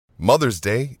Mother's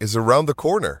Day is around the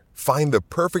corner. Find the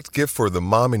perfect gift for the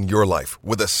mom in your life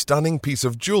with a stunning piece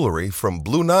of jewelry from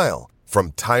Blue Nile.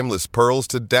 From timeless pearls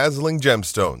to dazzling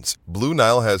gemstones, Blue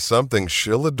Nile has something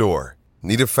she'll adore.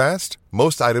 Need it fast?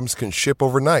 Most items can ship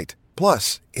overnight.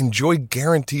 Plus, enjoy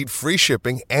guaranteed free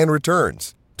shipping and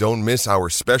returns. Don't miss our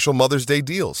special Mother's Day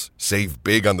deals. Save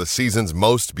big on the season's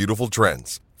most beautiful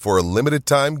trends. For a limited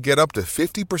time, get up to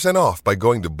 50% off by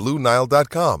going to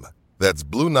BlueNile.com. That's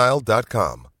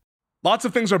BlueNile.com. Lots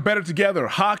of things are better together.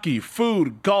 Hockey,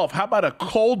 food, golf. How about a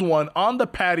cold one on the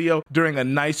patio during a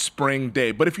nice spring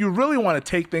day? But if you really want to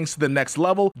take things to the next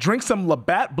level, drink some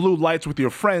Labatt Blue Lights with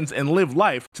your friends and live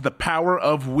life to the power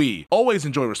of we. Always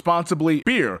enjoy responsibly.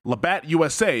 Beer, Labatt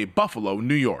USA, Buffalo,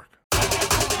 New York.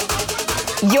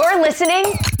 You're listening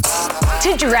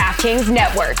to DraftKings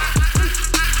Network.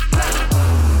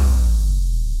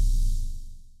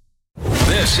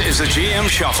 This is the GM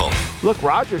Shuffle. Look,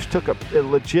 Rodgers took a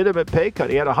legitimate pay cut.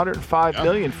 He had $105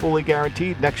 million fully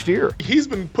guaranteed next year. He's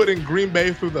been putting Green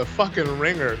Bay through the fucking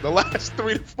ringer the last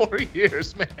 3 to 4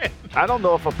 years, man. I don't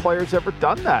know if a player's ever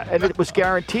done that. And it was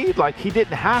guaranteed like he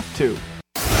didn't have to.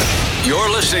 You're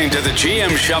listening to the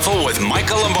GM Shuffle with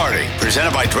Michael Lombardi,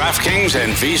 presented by DraftKings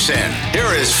and VSiN.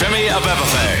 Here is Femi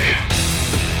Abebefe.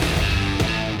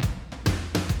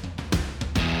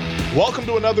 Welcome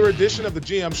to another edition of the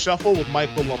GM Shuffle with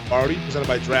Michael Lombardi, presented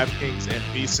by DraftKings and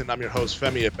VSiN. I'm your host,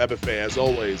 Femi Abebefe. As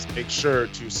always, make sure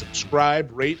to subscribe,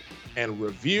 rate, and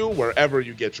review wherever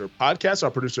you get your podcasts. Our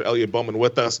producer, Elliot Bowman,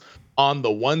 with us on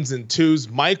the ones and twos.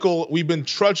 Michael, we've been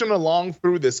trudging along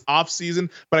through this offseason,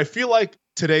 but I feel like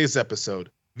this episode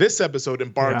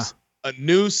embarks a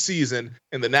new season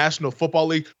in the National Football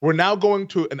League. We're now going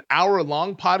to an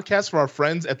hour-long podcast for our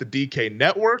friends at the DK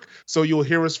Network. So you'll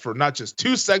hear us for not just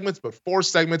 2 segments, but 4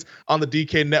 segments on the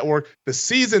DK Network. The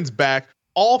season's back.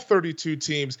 All 32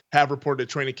 teams have reported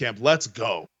training camp. Let's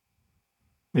go.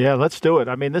 Yeah, let's do it.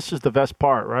 I mean, this is the best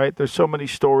part, right? There's so many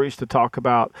stories to talk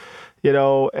about,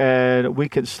 and we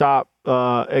can stop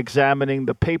examining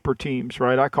the paper teams,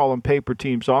 right? I call them paper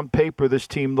teams. On paper, this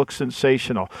team looks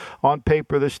sensational. On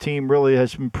paper, this team really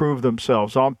has improved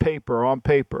themselves. On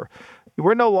paper.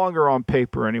 We're no longer on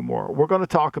paper anymore. We're going to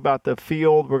talk about the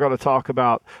field. We're going to talk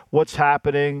about what's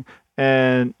happening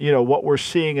and, what we're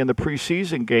seeing in the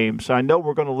preseason games. I know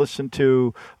we're going to listen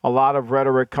to a lot of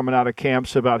rhetoric coming out of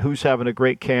camps about who's having a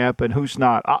great camp and who's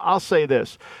not. I'll say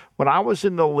this. When I was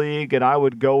in the league and I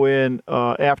would go in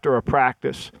after a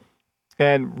practice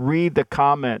and read the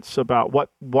comments about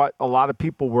what a lot of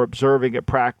people were observing at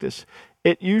practice,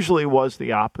 it usually was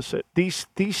the opposite. These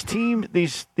teams,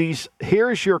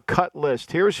 here's your cut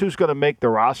list. Here's who's going to make the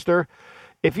roster.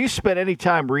 If you spend any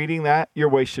time reading that, you're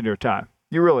wasting your time.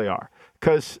 You really are.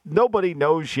 Because nobody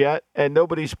knows yet, and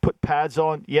nobody's put pads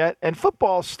on yet. And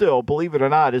football still, believe it or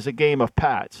not, is a game of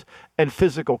pads and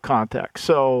physical contact.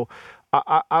 So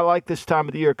I like this time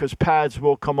of the year because pads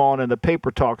will come on and the paper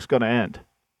talk's going to end.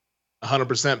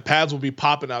 100%. Pads will be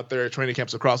popping out there at training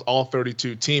camps across all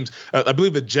 32 teams. I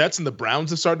believe the Jets and the Browns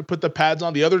have started to put the pads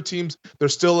on. The other teams, they're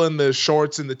still in the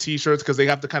shorts and the T-shirts because they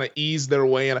have to kind of ease their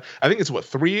way in. I think it's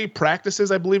 3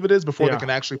 practices, I believe it is, before they can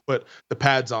actually put the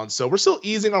pads on. So we're still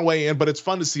easing our way in, but it's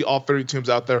fun to see all 30 teams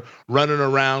out there running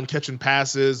around, catching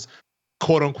passes,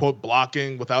 quote-unquote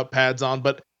blocking without pads on.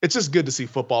 But it's just good to see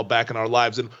football back in our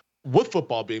lives. And with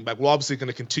football being back, we're obviously going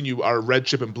to continue our red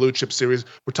chip and blue chip series.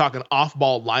 We're talking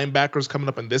off-ball linebackers coming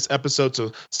up in this episode,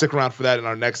 so stick around for that in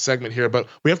our next segment here. But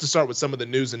we have to start with some of the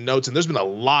news and notes, and there's been a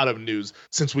lot of news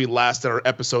since we last did our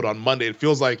episode on Monday. It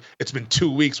feels like it's been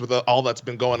 2 weeks with all that's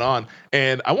been going on.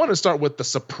 And I want to start with the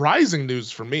surprising news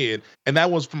for me, and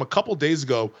that was from a couple days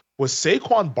ago, was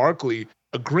Saquon Barkley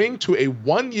agreeing to a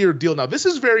 1-year deal. Now, this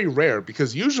is very rare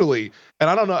because usually, and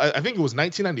I don't know, I think it was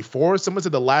 1994, someone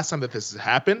said the last time that this has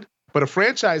happened, but a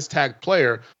franchise tag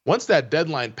player, once that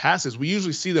deadline passes, we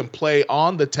usually see them play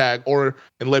on the tag, or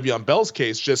in Le'Veon Bell's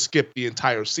case, just skip the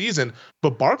entire season.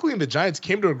 But Barkley and the Giants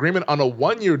came to agreement on a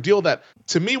 1-year deal that,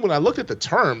 to me, when I look at the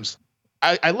terms,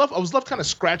 I was left kind of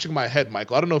scratching my head,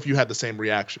 Michael. I don't know if you had the same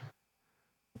reaction.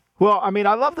 Well, I mean,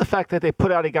 I love the fact that they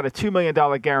put out he got a $2 million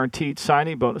guaranteed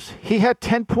signing bonus. He had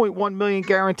 $10.1 million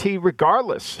guaranteed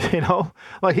regardless,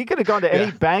 Like he could have gone to any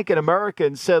bank in America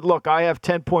and said, look, I have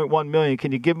 $10.1 million.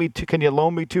 Can you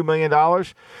loan me $2 million?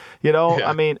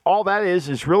 I mean, all that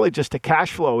is really just a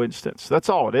cash flow instance. That's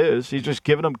all it is. He's just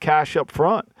giving them cash up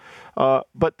front.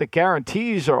 But the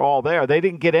guarantees are all there. They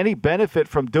didn't get any benefit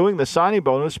from doing the signing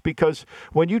bonus because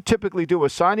when you typically do a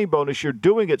signing bonus, you're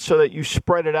doing it so that you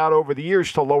spread it out over the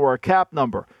years to lower a cap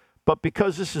number. But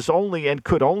because this is only and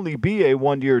could only be a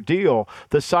one-year deal,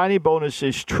 the signing bonus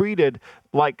is treated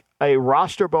like a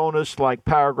roster bonus, like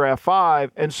paragraph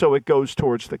 5, and so it goes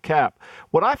towards the cap.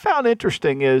 What I found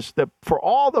interesting is that for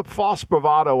all the false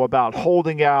bravado about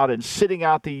holding out and sitting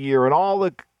out the year and all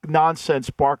the nonsense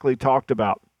Barkley talked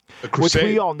about, which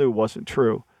we all knew wasn't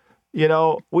true. We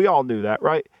all knew that,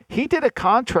 right? He did a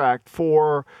contract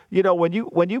for, when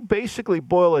you basically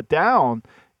boil it down,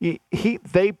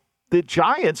 the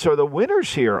Giants are the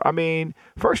winners here. I mean,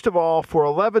 first of all, for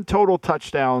 11 total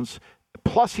touchdowns,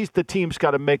 plus the team's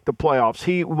got to make the playoffs,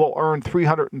 he will earn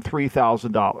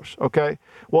 $303,000, okay?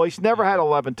 Well, he's never had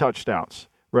 11 touchdowns,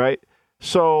 right?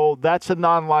 So that's a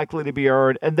non-likely to be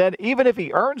earned. And then even if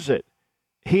he earns it,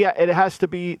 they have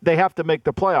to make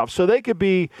the playoffs. So they could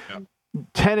be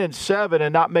 10-7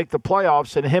 and not make the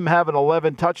playoffs, and him having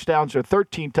 11 touchdowns or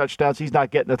 13 touchdowns, he's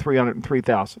not getting the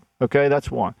 $303,000. Okay,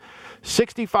 that's one.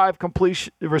 65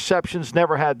 completion receptions,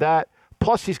 never had that.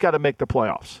 Plus, he's got to make the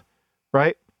playoffs,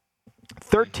 right?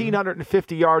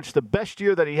 1,350 yards. The best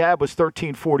year that he had was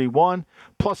 1,341.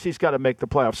 Plus, he's got to make the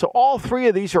playoffs. So all three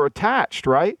of these are attached,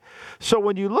 right? So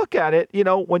when you look at it,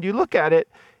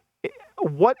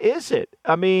 what is it?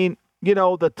 I mean,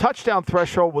 the touchdown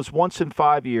threshold was once in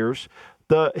 5 years.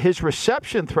 His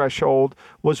reception threshold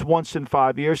was once in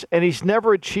 5 years, and he's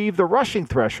never achieved the rushing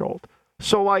threshold.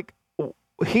 So,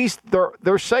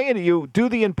 they're saying to you, do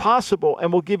the impossible,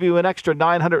 and we'll give you an extra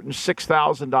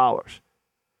 $906,000.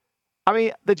 I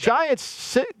mean, the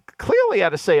Giants clearly had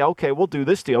to say, okay, we'll do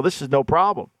this deal. This is no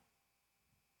problem.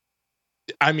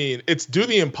 I mean, it's do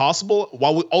the impossible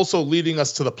while also leading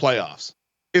us to the playoffs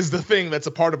is the thing that's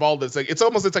a part of all this. It's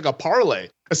like a parlay.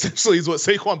 Essentially, is what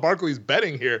Saquon Barkley's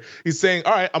betting here. He's saying,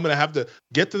 all right, I'm going to have to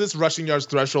get to this rushing yards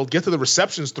threshold, get to the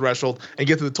receptions threshold, and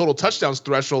get to the total touchdowns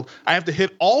threshold. I have to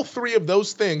hit all three of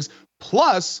those things.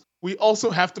 Plus, we also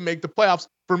have to make the playoffs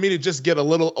for me to just get a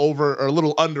little over or a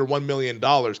little under $1 million.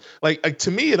 Like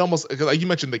to me, it almost, like you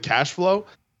mentioned the cash flow.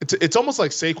 It's almost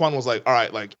like Saquon was like, all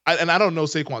right, I don't know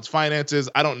Saquon's finances.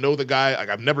 I don't know the guy. Like,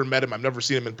 I've never met him. I've never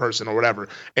seen him in person or whatever.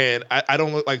 And I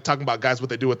don't like talking about guys,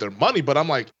 what they do with their money, but I'm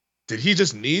like, did he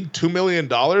just need $2 million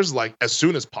like as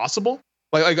soon as possible?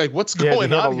 Like what's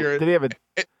going on here? Did he have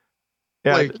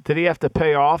did he have to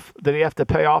pay off? Did he have to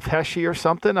pay off Heshey or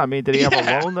something? I mean, did he have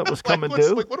a loan that was coming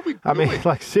due? What are we doing? I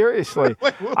mean, seriously,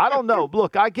 I don't know.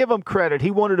 Look, I give him credit.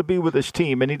 He wanted to be with his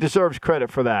team, and he deserves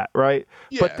credit for that, right?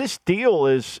 Yeah. But this deal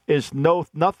is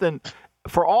nothing.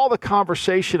 For all the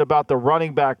conversation about the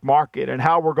running back market and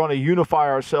how we're going to unify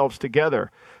ourselves together,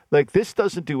 like this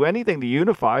doesn't do anything to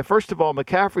unify. First of all,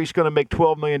 McCaffrey's going to make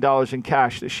 $12 million in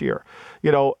cash this year.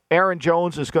 Aaron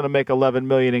Jones is going to make $11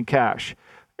 million in cash.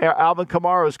 Alvin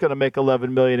Kamara is going to make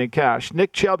 $11 million in cash.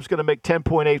 Nick Chubb's going to make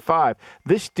 $10.85.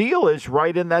 This deal is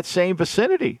right in that same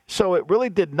vicinity. So it really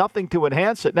did nothing to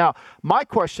enhance it. Now, my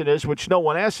question is, which no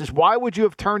one asks, is why would you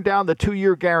have turned down the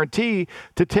 2-year guarantee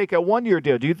to take a 1-year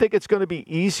deal? Do you think it's going to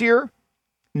be easier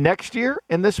next year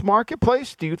in this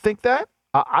marketplace? Do you think that?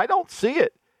 I don't see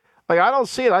it. I don't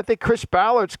see it. I think Chris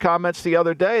Ballard's comments the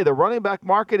other day, the running back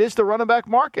market is the running back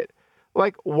market.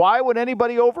 Why would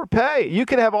anybody overpay? You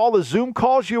can have all the Zoom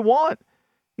calls you want.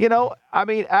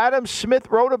 Adam Smith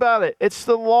wrote about it. It's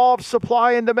the law of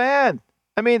supply and demand.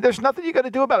 I mean, there's nothing you got to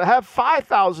do about it. Have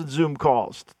 5,000 Zoom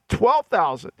calls,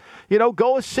 12,000.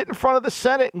 Go and sit in front of the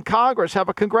Senate and Congress, have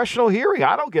a congressional hearing.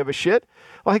 I don't give a shit.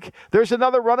 There's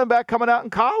another running back coming out in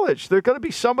college. There's going to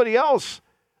be somebody else.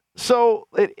 So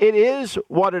it is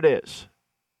what it is.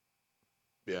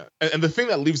 Yeah. And the thing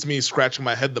that leaves me scratching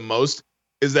my head the most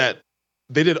is that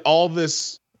they did all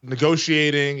this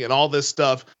negotiating and all this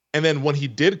stuff. And then when he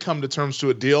did come to terms to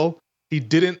a deal, he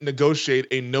didn't negotiate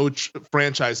a no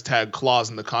franchise tag clause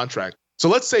in the contract. So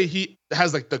let's say he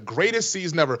has the greatest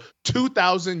season ever,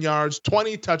 2,000 yards,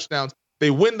 20 touchdowns.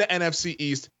 They win the NFC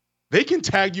East. They can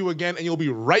tag you again and you'll be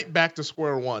right back to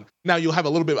square one. Now you'll have a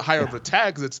little bit higher of a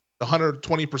tag because it's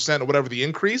 120% or whatever the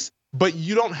increase, but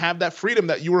you don't have that freedom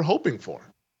that you were hoping for.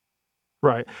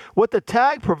 Right. What the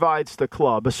tag provides the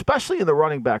club, especially in the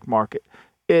running back market,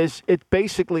 is it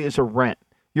basically is a rent.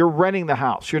 You're renting the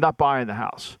house. You're not buying the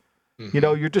house. Mm-hmm.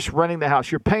 You're just renting the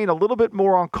house. You're paying a little bit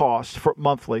more on cost for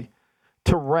monthly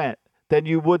to rent than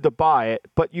you would to buy it,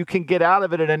 but you can get out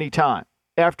of it at any time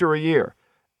after a year.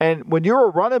 And when you're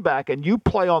a running back and you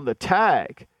play on the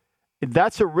tag,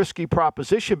 that's a risky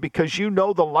proposition because the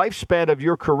lifespan of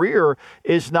your career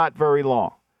is not very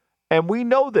long. And we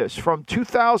know this from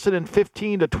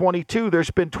 2015 to 22, there's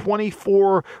been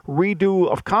 24 redo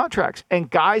of contracts. And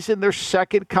guys in their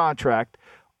second contract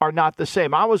are not the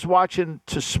same. I was watching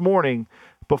this morning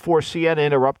before CNN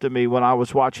interrupted me when I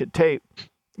was watching tape.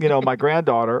 my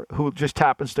granddaughter, who just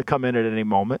happens to come in at any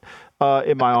moment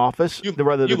in my office,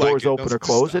 whether the door's open or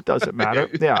closed, it doesn't matter.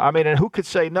 Yeah, I mean, and who could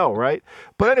say no, right?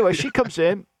 But anyway, she comes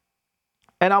in,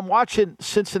 and I'm watching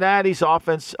Cincinnati's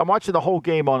offense. I'm watching the whole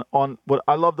game on what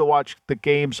I love to watch the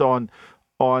games on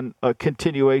a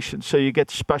continuation. So you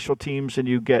get special teams and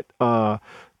you get the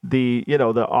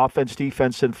offense,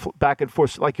 defense, and back and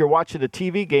forth. Like you're watching a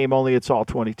TV game, only it's all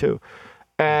 22.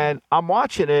 And I'm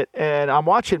watching it, and I'm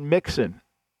watching Mixon.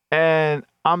 And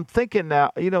I'm thinking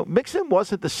now, Mixon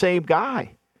wasn't the same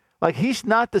guy. Like, he's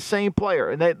not the same player.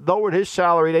 And they lowered his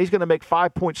salary. He's going to make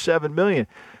 $5.7 million.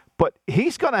 But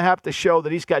he's going to have to show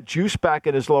that he's got juice back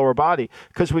in his lower body.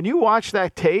 Because when you watch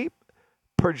that tape,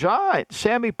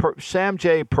 Sam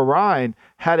J. Perrine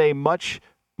had a much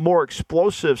more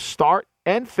explosive start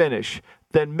and finish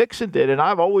than Mixon did. And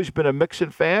I've always been a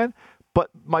Mixon fan. But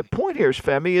my point here,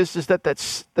 Femi, is that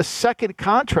the second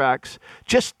contracts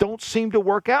just don't seem to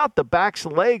work out. The back's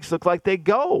legs look like they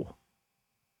go.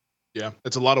 Yeah,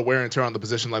 it's a lot of wear and tear on the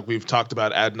position, like we've talked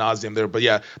about ad nauseum there. But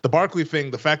yeah, the Barkley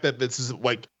thing, the fact that this is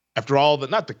like, after all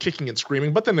not the kicking and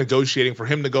screaming, but the negotiating for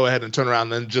him to go ahead and turn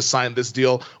around and just sign this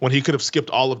deal when he could have skipped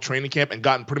all of training camp and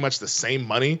gotten pretty much the same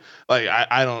money. Like,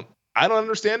 I don't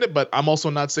understand it, but I'm also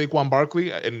not Saquon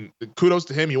Barkley, and kudos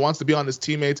to him. He wants to be on his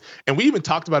teammates. And we even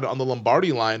talked about it on the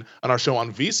Lombardi line on our show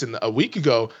on VSiN a week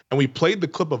ago, and we played the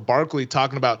clip of Barkley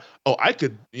talking about, I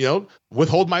could,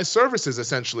 withhold my services,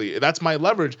 essentially. That's my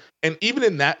leverage. And even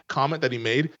in that comment that he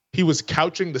made, he was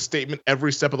couching the statement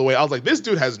every step of the way. I was like, this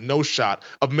dude has no shot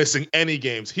of missing any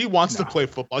games. He wants to play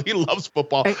football. He loves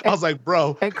football. I was like,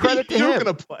 bro, and credit to him.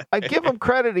 Gonna play. I give him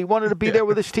credit. He wanted to be there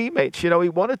with his teammates. He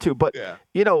wanted to. But,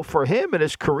 for him and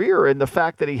his career and the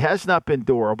fact that he has not been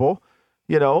durable,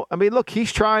 look,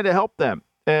 he's trying to help them.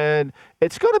 And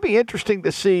it's going to be interesting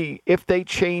to see if they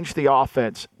change the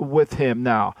offense with him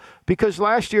now. Because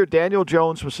last year, Daniel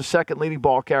Jones was the second leading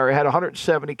ball carrier, had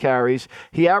 170 carries.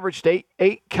 He averaged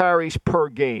eight carries per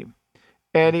game.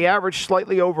 And he averaged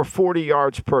slightly over 40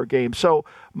 yards per game. So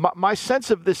my sense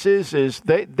of this is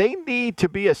they need to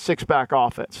be a six-back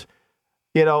offense.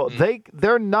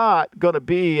 They're not going to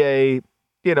be a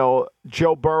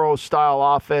Joe Burrow-style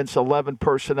offense, 11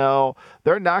 personnel.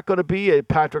 They're not going to be a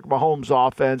Patrick Mahomes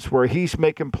offense where he's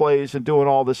making plays and doing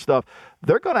all this stuff.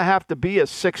 They're going to have to be a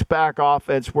six-back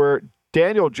offense where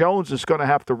Daniel Jones is going to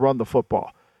have to run the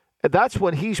football. And that's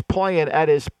when he's playing at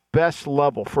his best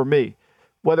level for me.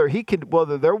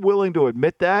 Whether they're willing to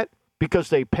admit that because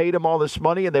they paid him all this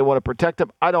money and they want to protect him,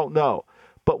 I don't know.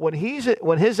 But when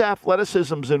his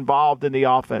athleticism's involved in the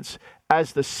offense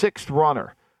as the sixth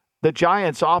runner, the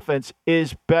Giants' offense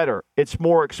is better. It's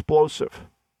more explosive.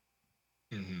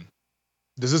 Mm-hmm.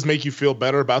 Does this make you feel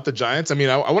better about the Giants? I mean,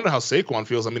 I wonder how Saquon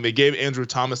feels. I mean, they gave Andrew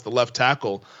Thomas, the left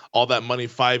tackle, all that money,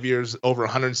 5 years, over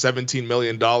 $117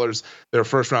 million, their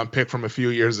first-round pick from a few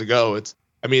years ago.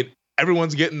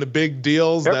 Everyone's getting the big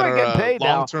deals that are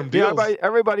long-term deals.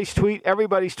 Everybody's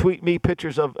tweeting me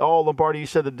pictures of, Lombardi, you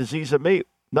said the disease of me.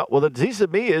 No, well, the disease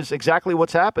of me is exactly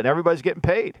what's happened. Everybody's getting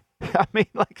paid. I mean,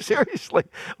 seriously,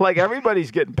 everybody's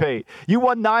getting paid. You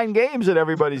won 9 games and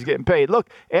everybody's getting paid. Look,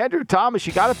 Andrew Thomas,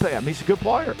 you got to pay him. He's a good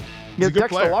player.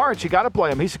 Dexter Lawrence, you got to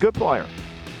play him. He's a good player.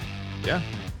 Yeah.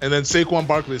 And then Saquon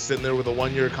Barkley is sitting there with a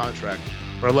 1-year contract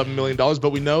for $11 million. But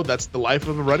we know that's the life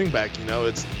of a running back.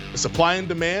 It's the supply and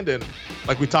demand. And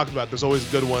like we talked about, there's always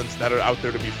good ones that are out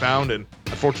there to be found. And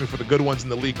unfortunately for the good ones in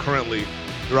the league currently,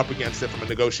 they're up against it from a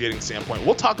negotiating standpoint.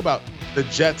 We'll talk about the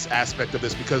Jets aspect of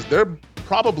this because they're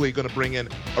probably going to bring in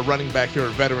a running back here, a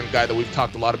veteran guy that we've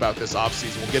talked a lot about this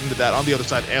offseason. We'll get into that on the other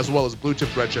side, as well as Blue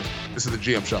Chips, Red Chips. This is the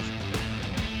GM Shuffle.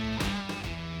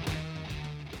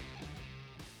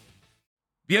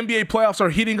 The NBA playoffs are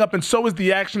heating up, and so is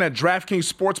the action at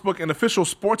DraftKings Sportsbook, an official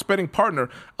sports betting partner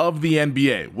of the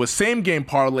NBA. With same-game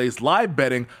parlays, live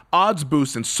betting, odds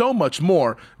boosts, and so much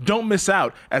more, don't miss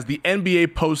out as the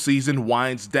NBA postseason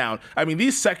winds down. I mean,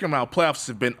 these second-round playoffs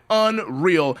have been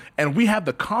unreal, and we have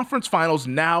the conference finals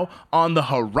now on the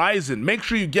horizon. Make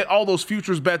sure you get all those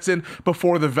futures bets in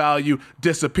before the value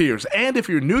disappears. And if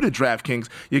you're new to DraftKings,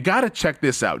 you got to check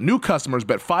this out. New customers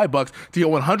bet $5 to get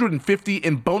 $150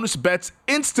 in bonus bets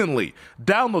instantly.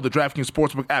 Download the DraftKings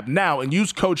Sportsbook app now and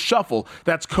use code SHUFFLE.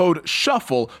 That's code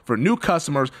SHUFFLE for new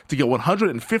customers to get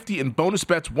 $150 in bonus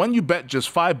bets when you bet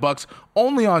just $5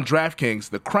 only on DraftKings.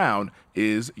 The crown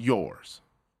is yours.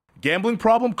 Gambling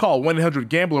problem? Call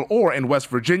 1-800-GAMBLER, or in West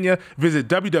Virginia, visit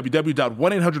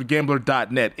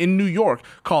www.1800gambler.net. In New York,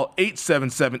 call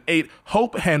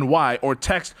 877-8-HOPE-NY or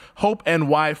text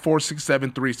HOPE-NY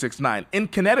 467-369. In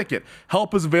Connecticut,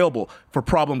 help is available. For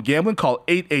problem gambling, call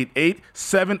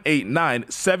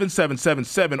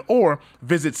 888-789-7777 or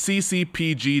visit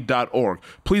ccpg.org.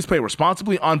 Please play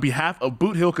responsibly on behalf of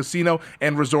Boot Hill Casino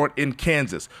and Resort in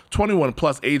Kansas. 21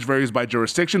 plus, age varies by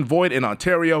jurisdiction, void in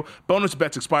Ontario. Bonus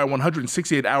bets expire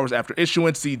 168 hours after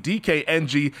issuance. See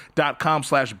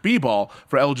dkng.com/bball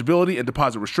for eligibility and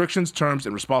deposit restrictions, terms,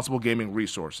 and responsible gaming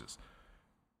resources.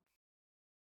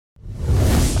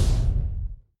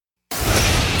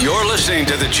 You're listening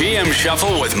to the GM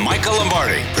Shuffle with Michael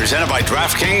Lombardi, presented by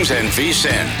DraftKings and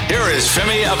VSiN. Here is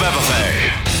Femi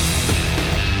Abebefe.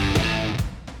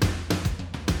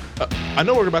 I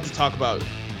know we're about to talk about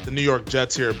the New York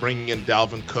Jets here bringing in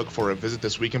Dalvin Cook for a visit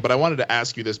this weekend, but I wanted to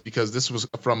ask you this because this was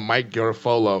from Mike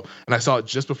Garafolo, and I saw it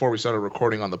just before we started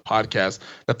recording on the podcast,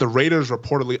 that the Raiders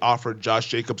reportedly offered Josh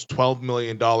Jacobs $12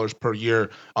 million per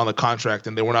year on the contract,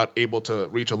 and they were not able to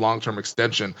reach a long-term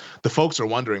extension. The folks are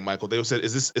wondering, Michael, they said,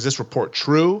 is this report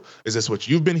true? Is this what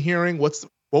you've been hearing? What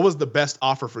was the best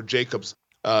offer for Jacobs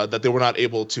that they were not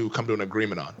able to come to an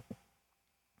agreement on?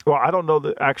 Well, I don't know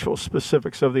the actual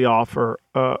specifics of the offer.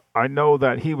 I know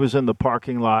that he was in the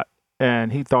parking lot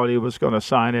and he thought he was going to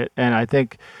sign it. And I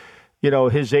think,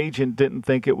 his agent didn't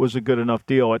think it was a good enough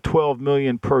deal. At $12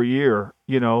 million per year,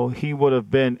 he would have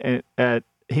been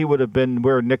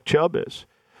where Nick Chubb is.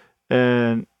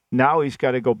 And now he's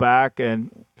got to go back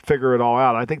and figure it all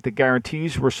out. I think the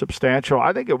guarantees were substantial.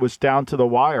 I think it was down to the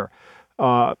wire.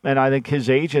 And I think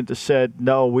his agent said,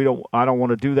 no, I don't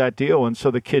want to do that deal. And so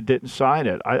the kid didn't sign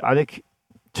it. I think,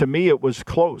 to me, it was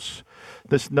close.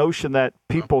 This notion that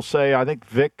people say, I think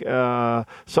Vic at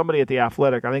The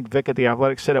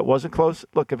Athletic said it wasn't close.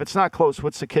 Look, if it's not close,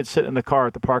 what's the kid sitting in the car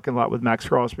at the parking lot with Max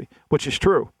Crosby? Which is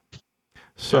true.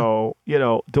 So,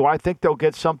 do I think they'll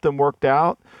get something worked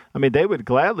out? I mean, they would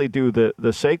gladly do the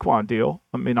Saquon deal.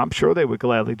 I mean, I'm sure they would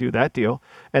gladly do that deal.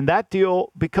 And that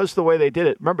deal, because the way they did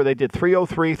it, remember, they did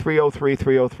 303, 303,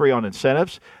 303 on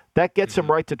incentives. That gets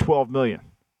him right to $12 million.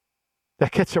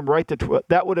 That gets him right to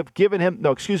that would have given him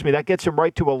that gets him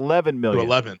right to $11 million. To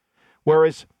 11.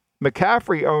 Whereas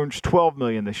McCaffrey earns $12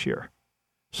 million this year.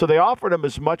 So they offered him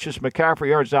as much as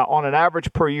McCaffrey earns. Now, on an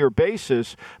average per year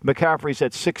basis, McCaffrey's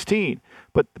at 16.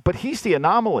 But he's the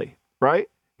anomaly, right?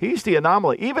 He's the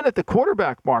anomaly. Even at the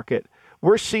quarterback market,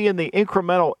 we're seeing the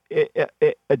incremental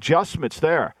adjustments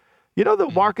there.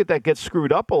 The market that gets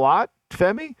screwed up a lot,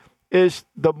 Femi, is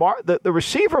the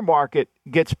receiver market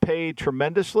gets paid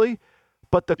tremendously,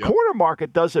 but the corner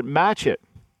market doesn't match it.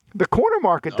 The corner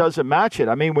market doesn't match it.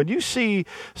 I mean, when you see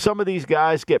some of these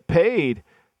guys get paid,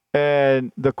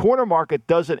 and the corner market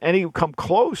doesn't come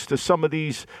close to some of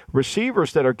these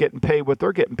receivers that are getting paid what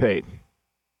they're getting paid.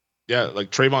 Yeah,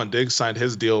 like Trayvon Diggs signed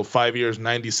his deal, 5 years,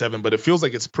 97, but it feels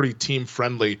like it's pretty team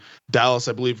friendly. Dallas,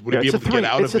 I believe, would be able to get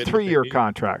out of it. It's a 3-year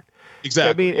contract.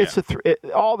 Exactly. I mean,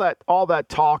 all that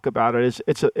talk about it is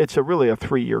it's really a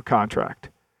 3-year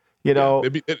contract.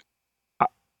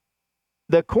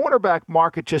 The cornerback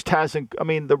market just hasn't – I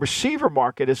mean, the receiver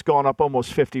market has gone up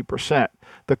almost 50%.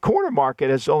 The corner market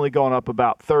has only gone up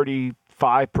about 35%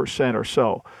 or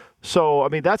so. So, I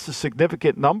mean, that's a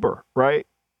significant number, right?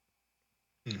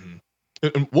 Mm-hmm.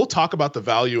 And we'll talk about the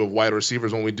value of wide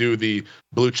receivers when we do the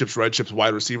Blue Chips, Red Chips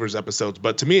wide receivers episodes.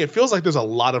 But to me, it feels like there's a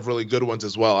lot of really good ones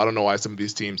as well. I don't know why some of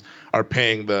these teams are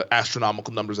paying the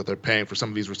astronomical numbers that they're paying for some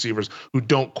of these receivers who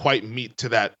don't quite meet to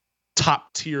that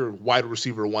top tier wide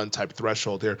receiver one type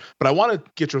threshold here. But I want to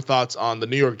get your thoughts on the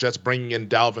New York Jets bringing in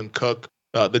Dalvin Cook.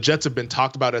 The Jets have been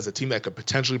talked about as a team that could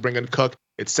potentially bring in Cook.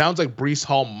 It sounds like Breece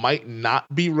Hall might not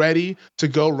be ready to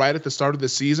go right at the start of the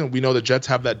season. We know the Jets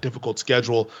have that difficult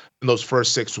schedule in those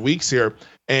first 6 weeks here.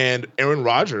 And Aaron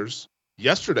Rodgers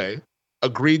yesterday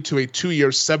agreed to a 2-year,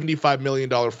 $75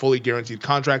 million fully guaranteed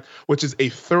contract, which is a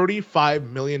 $35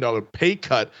 million pay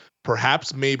cut,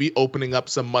 perhaps maybe opening up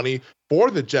some money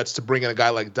for the Jets to bring in a guy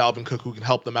like Dalvin Cook who can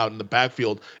help them out in the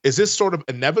backfield. Is this sort of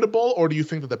inevitable, or do you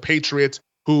think that the Patriots,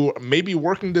 who may be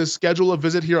working to schedule a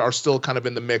visit here, are still kind of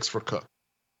in the mix for Cook?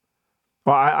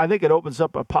 Well, I think it opens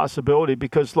up a possibility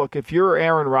because, look, if you're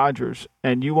Aaron Rodgers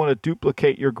and you want to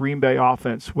duplicate your Green Bay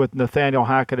offense with Nathaniel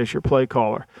Hackett as your play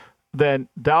caller, then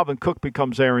Dalvin Cook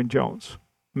becomes Aaron Jones.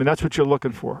 I mean, that's what you're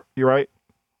looking for. You're right.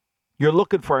 You're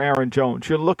looking for Aaron Jones.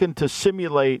 You're looking to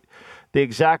simulate the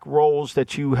exact roles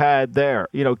that you had there.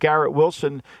 Garrett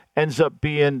Wilson ends up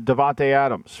being Devontae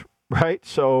Adams, right?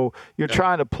 So you're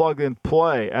trying to plug and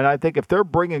play. And I think if they're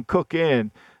bringing Cook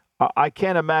in, I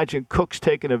can't imagine Cook's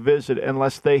taking a visit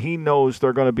unless he knows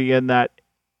they're going to be in that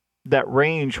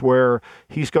range where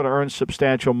he's going to earn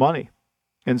substantial money.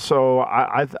 And so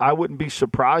I wouldn't be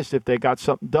surprised if they got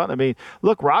something done. I mean,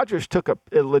 look, Rodgers took a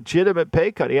legitimate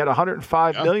pay cut. He had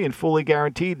 $105 million fully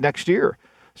guaranteed next year.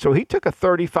 So he took a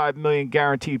 $35 million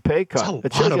guaranteed pay cut.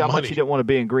 It shows you how much he didn't want to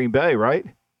be in Green Bay, right?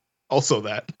 Also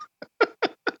that.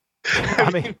 I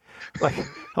mean, like,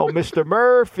 Mr.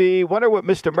 Murphy. Wonder what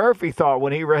Mr. Murphy thought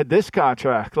when he read this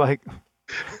contract. Like,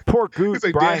 poor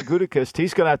Brian Gutekunst,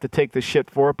 he's going to have to take the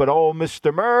shit for it. But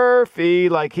Mr. Murphy,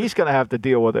 like, he's going to have to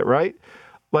deal with it, right?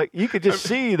 Like, you could just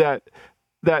see that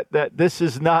this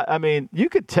is not. I mean, you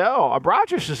could tell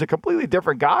Rodgers is a completely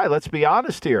different guy. Let's be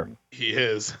honest here. He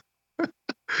is.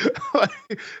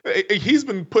 He's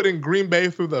been putting Green Bay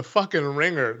through the fucking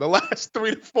ringer the last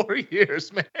 3 to 4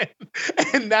 years, man.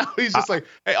 And now he's just like,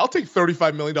 hey, I'll take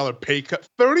 $35 million pay cut.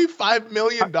 $35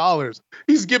 million.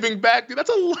 He's giving back. Dude, that's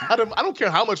a lot of. I don't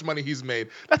care how much money he's made.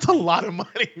 That's a lot of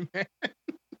money, man.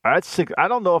 I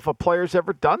don't know if a player's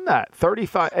ever done that.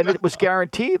 35, and it was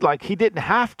guaranteed. Like, he didn't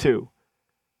have to.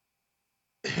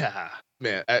 Yeah,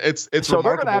 man, it's so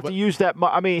they're going to have to use that.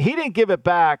 I mean, he didn't give it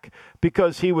back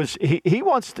because he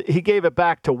gave it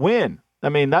back to win. I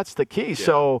mean, that's the key. Yeah.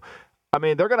 So, I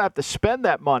mean, they're going to have to spend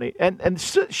that money. And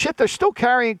shit, they're still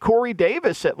carrying Corey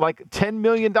Davis at like $10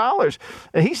 million.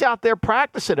 And he's out there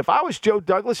practicing. If I was Joe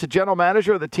Douglas, the general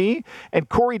manager of the team, and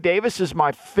Corey Davis is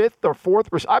my 5th or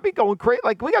 4th, I'd be going crazy.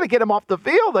 Like, we got to get him off the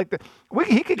field. Like,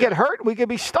 he could get hurt and we could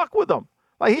be stuck with him.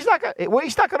 Like, he's not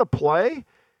going to play.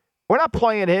 We're not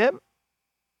playing him.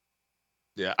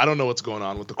 Yeah, I don't know what's going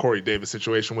on with the Corey Davis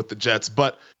situation with the Jets.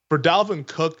 But for Dalvin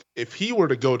Cook, if he were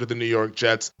to go to the New York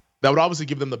Jets, that would obviously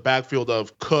give them the backfield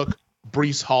of Cook,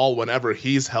 Breece Hall whenever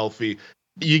he's healthy.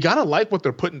 You got to like what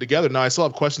they're putting together. Now, I still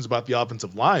have questions about the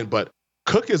offensive line, but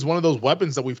Cook is one of those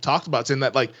weapons that we've talked about, saying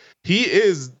that, like, he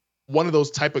is one of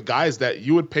those type of guys that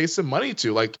you would pay some money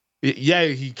to. Like, yeah,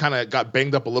 he kind of got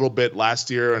banged up a little bit last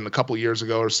year and a couple of years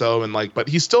ago or so, and but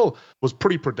he still was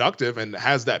pretty productive and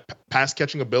has that pass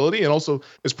catching ability, and also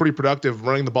is pretty productive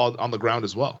running the ball on the ground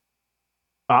as well.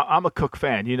 I'm a Cook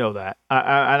fan, you know that,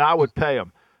 and I would pay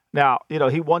him. Now,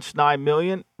 he wants $9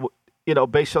 million.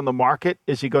 Based on the market,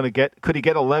 could he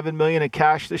get $11 million in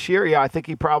cash this year? Yeah, I think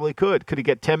he probably could. Could he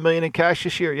get $10 million in cash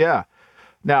this year? Yeah.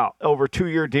 Now, over a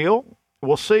 2-year deal,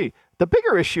 we'll see. The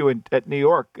bigger issue at New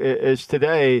York is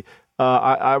today.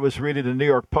 I was reading the New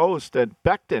York Post that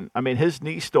Becton, I mean, his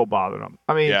knee still bothered him.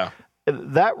 I mean,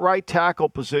 that right tackle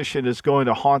position is going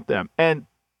to haunt them. And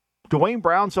Dwayne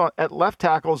Brown's at left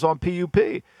tackle is on PUP.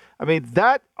 I mean,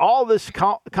 all this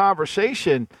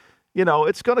conversation,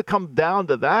 it's going to come down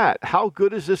to that. How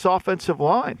good is this offensive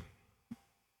line?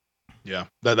 Yeah,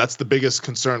 that's the biggest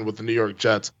concern with the New York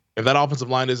Jets. If that offensive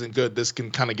line isn't good, this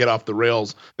can kind of get off the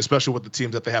rails, especially with the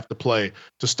teams that they have to play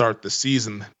to start the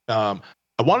season. I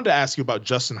wanted to ask you about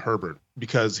Justin Herbert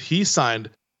because he signed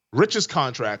richest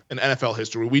contract in NFL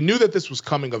history. We knew that this was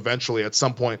coming eventually at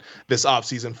some point this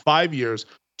offseason. 5 years,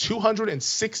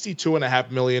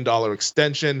 $262.5 million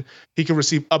extension. He can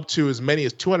receive up to as many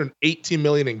as $218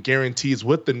 million in guarantees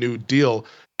with the new deal.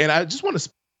 And I just want to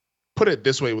put it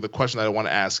this way with a question that I want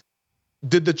to ask.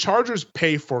 Did the Chargers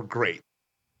pay for great?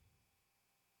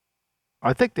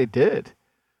 I think they did.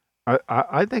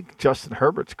 I think Justin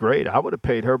Herbert's great. I would have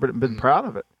paid Herbert and been proud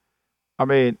of it. I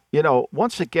mean,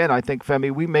 once again, I think, Femi,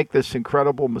 we make this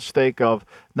incredible mistake of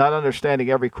not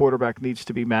understanding every quarterback needs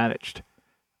to be managed.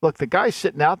 Look, the guy's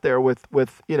sitting out there with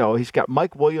he's got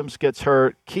Mike Williams gets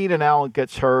hurt, Keenan Allen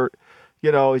gets hurt.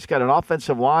 He's got an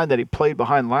offensive line that he played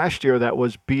behind last year that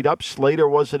was beat up. Slater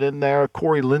wasn't in there.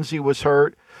 Corey Lindsey was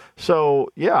hurt. So,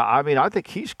 yeah, I mean, I think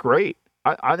he's great.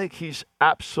 I think he's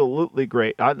absolutely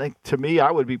great. I think, to me,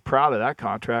 I would be proud of that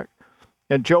contract.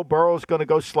 And Joe Burrow's going to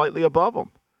go slightly above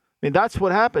him. I mean, that's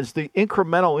what happens, the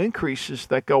incremental increases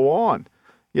that go on,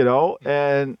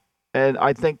 and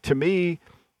I think, to me,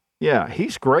 yeah,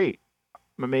 he's great.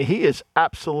 I mean, he is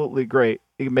absolutely great.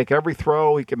 He can make every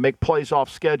throw. He can make plays off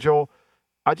schedule.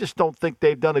 I just don't think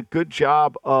they've done a good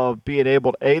job of being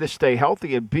able to, A, to stay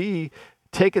healthy, and B,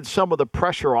 taking some of the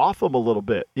pressure off him a little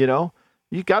bit,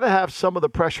 You got to have some of the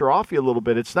pressure off you a little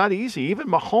bit. It's not easy. Even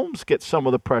Mahomes gets some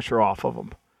of the pressure off of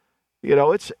him.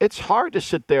 It's hard to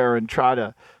sit there and try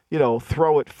to,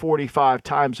 throw it 45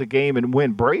 times a game and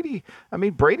win. Brady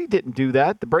didn't do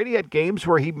that. Brady had games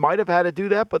where he might have had to do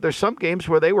that, but there's some games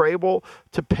where they were able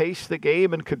to pace the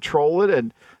game and control it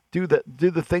and do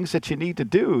the things that you need to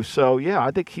do. So, yeah,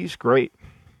 I think he's great.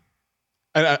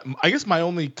 And I guess my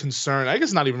only concern, I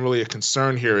guess not even really a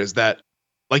concern here, is that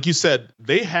like you said,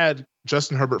 they had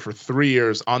Justin Herbert for 3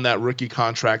 years on that rookie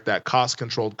contract, that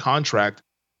cost-controlled contract.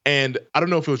 And I don't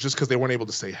know if it was just because they weren't able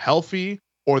to stay healthy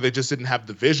or they just didn't have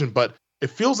the vision, but it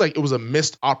feels like it was a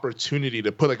missed opportunity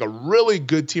to put like a really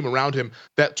good team around him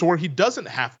to where he doesn't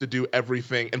have to do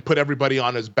everything and put everybody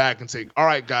on his back and say, all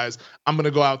right, guys, I'm going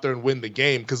to go out there and win the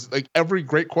game. Because like every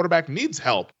great quarterback needs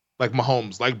help, like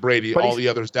Mahomes, like Brady, all the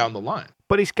others down the line.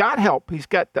 But he's got help. He's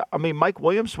got, Mike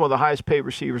Williams is one of the highest paid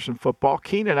receivers in football.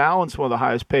 Keenan Allen's one of the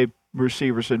highest paid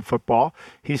receivers in football.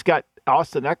 He's got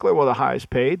Austin Eckler, one of the highest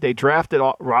paid. They drafted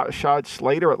Rashad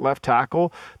Slater at left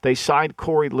tackle. They signed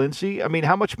Corey Lindsey. I mean,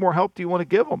 how much more help do you want to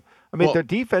give them? I mean, their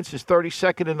defense is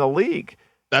 32nd in the league.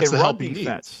 That's in the run help he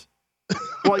defense.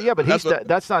 Well, yeah, but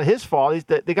that's not his fault.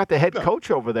 They got the head coach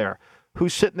over there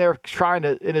who's sitting there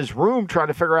in his room trying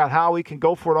to figure out how he can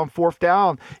go for it on fourth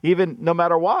down, even no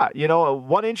matter what. A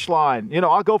 1-inch line.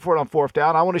 I'll go for it on fourth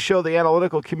down. I want to show the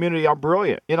analytical community I'm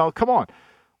brilliant. Come on.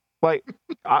 Like,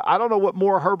 I don't know what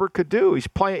more Herbert could do. He's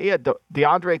playing. He had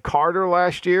DeAndre Carter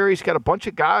last year. He's got a bunch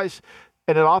of guys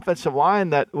in an offensive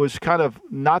line that was kind of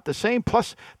not the same.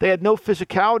 Plus, they had no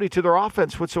physicality to their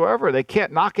offense whatsoever. They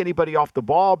can't knock anybody off the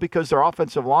ball because their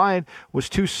offensive line was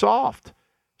too soft.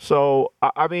 So,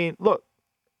 I mean, look,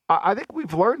 I think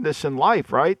we've learned this in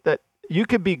life, right? That you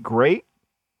can be great,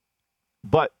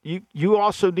 but you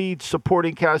also need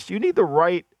supporting cast. You need the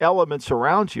right elements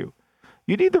around you.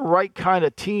 You need the right kind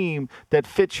of team that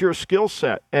fits your skill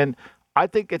set. And I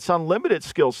think it's unlimited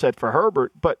skill set for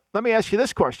Herbert. But let me ask you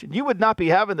this question. You would not be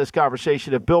having this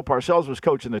conversation if Bill Parcells was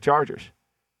coaching the Chargers.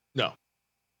 No.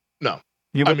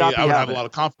 You would not be I would having have a lot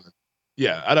of confidence.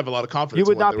 Yeah, I'd have a lot of confidence. You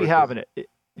would not be having it.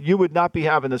 You would not be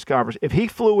having this conversation. If he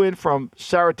flew in from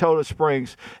Saratoga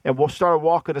Springs and started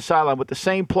walking the sideline with the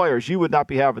same players, you would not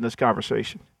be having this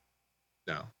conversation.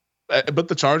 No. But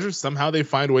the Chargers, somehow they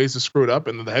find ways to screw it up,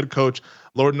 and the head coach,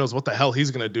 Lord knows what the hell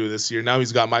he's going to do this year. Now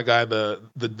he's got my guy,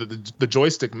 the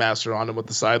joystick master on him with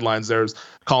the sidelines there, is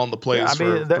calling the plays.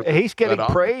 He's getting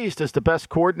praised as the best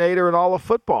coordinator in all of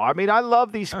football. I mean, I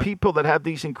love these people that have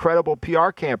these incredible PR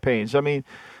campaigns. I mean,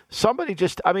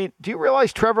 do you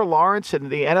realize Trevor Lawrence in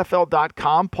the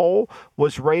NFL.com poll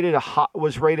was rated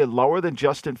lower than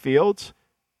Justin Fields?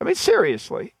 I mean,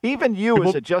 seriously, even you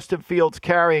as a Justin Fields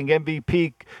carrying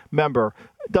MVP member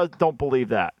don't believe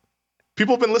that.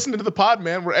 People have been listening to the pod,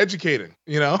 man. We're educating,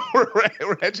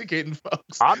 we're educating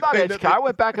folks. I'm not educating. I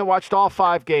went back and watched all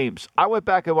 5 games. I would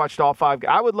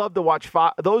love to watch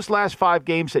those last 5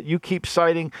 games that you keep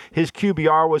citing. His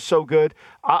QBR was so good.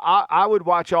 I would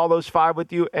watch all those 5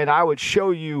 with you, and I would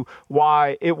show you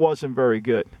why it wasn't very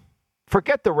good.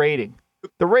 Forget the rating.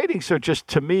 The ratings are just,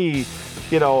 to me,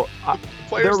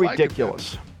 they're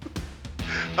ridiculous.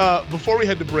 Before we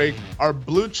head to break, our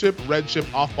blue chip, red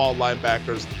chip, off-ball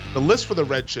linebackers. The list for the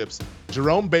red chips: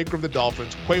 Jerome Baker of the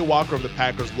Dolphins, Quay Walker of the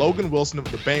Packers, Logan Wilson of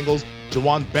the Bengals,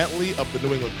 Jawan Bentley of the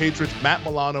New England Patriots, Matt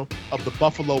Milano of the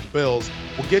Buffalo Bills.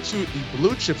 We'll get you the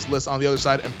blue chips list on the other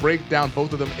side and break down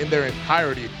both of them in their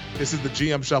entirety. This is the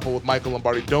GM Shuffle with Michael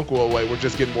Lombardi. Don't go away. We're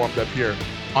just getting warmed up here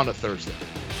on a Thursday.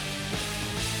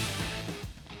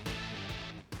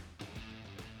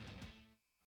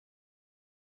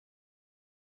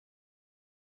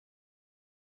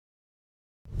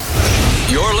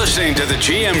 You're listening to the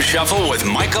GM Shuffle with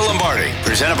Michael Lombardi,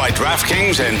 presented by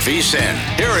DraftKings and VSiN.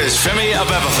 Here is Femi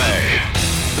Abebefe.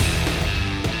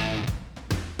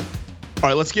 All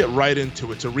right, let's get right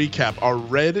into it. To recap, our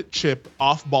red chip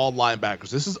off-ball linebackers.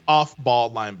 This is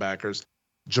off-ball linebackers.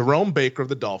 Jerome Baker of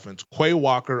the Dolphins, Quay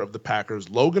Walker of the Packers,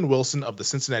 Logan Wilson of the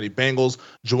Cincinnati Bengals,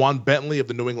 Jawan Bentley of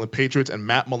the New England Patriots, and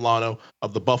Matt Milano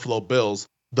of the Buffalo Bills.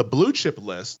 The blue chip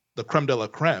list, the creme de la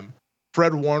creme: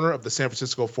 Fred Warner of the San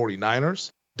Francisco 49ers,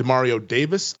 Demario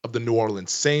Davis of the New Orleans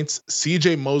Saints,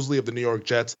 CJ Mosley of the New York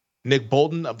Jets, Nick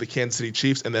Bolton of the Kansas City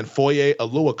Chiefs, and then Foye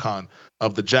Oluokun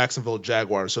of the Jacksonville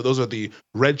Jaguars. So those are the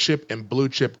red chip and blue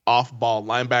chip off-ball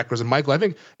linebackers. And Michael, I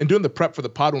think in doing the prep for the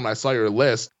pod when I saw your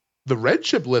list, the red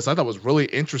chip list I thought was really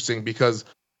interesting because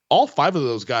all 5 of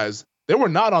those guys, they were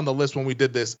not on the list when we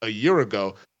did this a year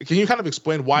ago. Can you kind of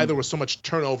explain why there was so much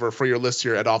turnover for your list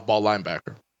here at off-ball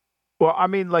linebacker? Well, I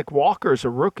mean, like Walker's a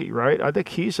rookie, right? I think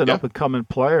he's an up-and-coming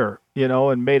player,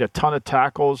 and made a ton of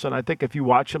tackles. And I think if you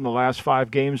watch him the last 5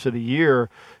 games of the year,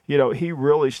 he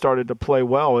really started to play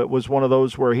well. It was one of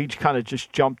those where he kind of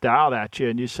just jumped out at you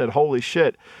and you said, holy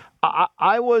shit.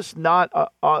 I was not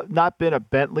been a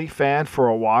Bentley fan for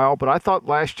a while, but I thought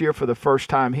last year for the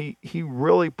first time he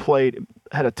really played,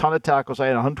 had a ton of tackles. I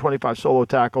had 125 solo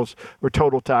tackles or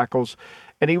total tackles.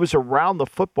 And he was around the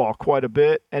football quite a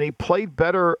bit, and he played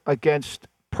better against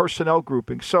personnel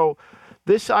grouping. So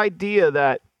this idea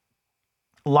that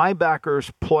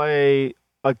linebackers play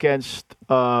against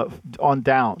on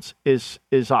downs is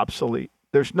obsolete.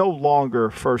 There's no longer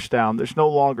first down. There's no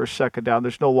longer second down.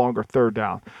 There's no longer third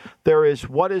down. There is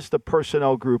what is the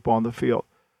personnel group on the field.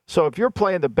 So if you're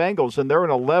playing the Bengals and they're in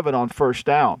 11 on first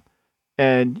down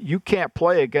and you can't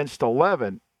play against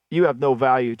 11, you have no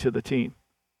value to the team.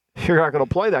 You're not going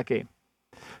to play that game.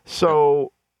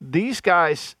 So these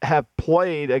guys have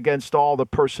played against all the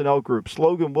personnel groups.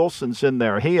 Logan Wilson's in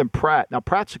there. He and Pratt. Now,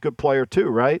 Pratt's a good player too,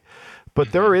 right?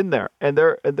 But they're in there, and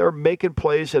they're making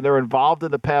plays, and they're involved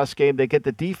in the pass game. They get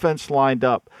the defense lined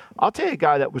up. I'll tell you a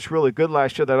guy that was really good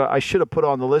last year that I should have put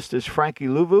on the list is Frankie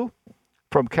Louvu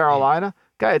from Carolina.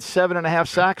 Guy had 7.5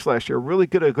 sacks last year. Really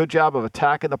good, a good job of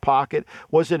attacking the pocket.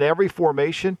 Was in every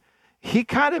formation. He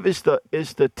kind of is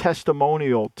the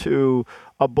testimonial to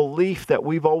a belief that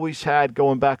we've always had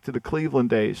going back to the Cleveland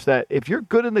days, that if you're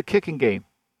good in the kicking game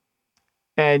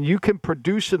and you can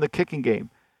produce in the kicking game,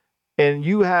 and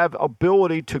you have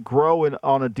ability to grow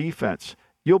on a defense,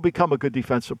 you'll become a good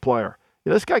defensive player.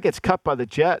 This guy gets cut by the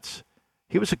Jets.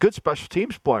 He was a good special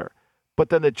teams player, but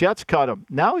then the Jets cut him.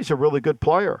 Now he's a really good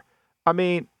player. I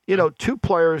mean, two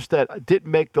players that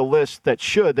didn't make the list that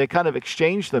should, they kind of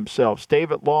exchanged themselves.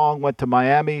 David Long went to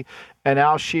Miami, and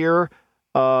Al Shearer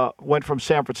went from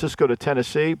San Francisco to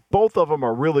Tennessee. Both of them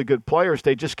are really good players.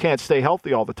 They just can't stay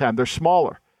healthy all the time. They're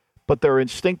smaller, but they're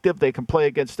instinctive. They can play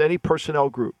against any personnel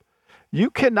group. You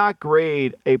cannot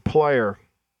grade a player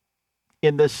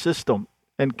in this system,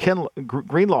 and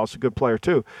Greenlaw's a good player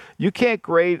too. You can't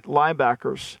grade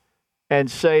linebackers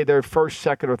and say they're first,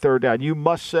 second, or third down. You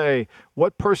must say,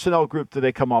 what personnel group do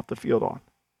they come off the field on?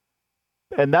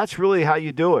 And that's really how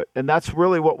you do it. And that's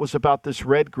really what was about this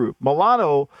red group.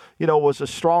 Milano, was a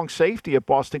strong safety at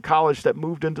Boston College that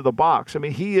moved into the box. I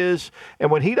mean, he is, and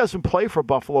when he doesn't play for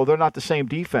Buffalo, they're not the same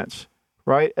defense.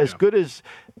 Right? As good as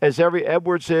every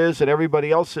Edwards is and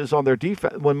everybody else is on their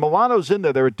defense, when Milano's in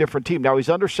there, they're a different team. Now, he's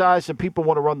undersized and people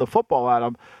want to run the football at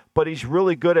him, but he's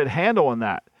really good at handling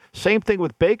that. Same thing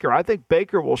with Baker. I think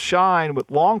Baker will shine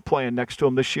with Long playing next to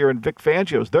him this year and Vic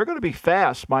Fangio's. They're going to be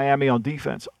fast, Miami, on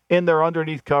defense in their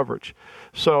underneath coverage.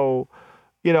 So,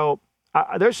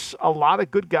 there's a lot of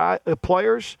good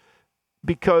players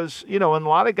because, and a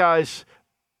lot of guys –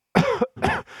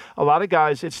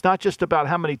 it's not just about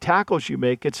how many tackles you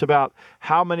make. It's about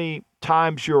how many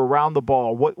times you're around the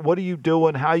ball. What are you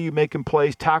doing? How are you making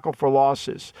plays? Tackle for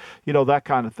losses, that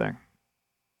kind of thing.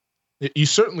 You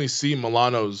certainly see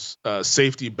Milano's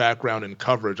safety background in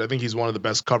coverage. I think he's one of the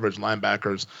best coverage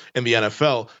linebackers in the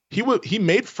NFL. He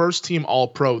made first team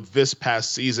All-Pro this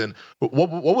past season. What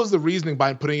was the reasoning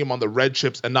behind putting him on the red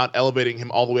chips and not elevating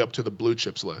him all the way up to the blue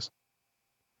chips list?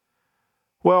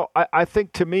 Well, I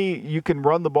think to me, you can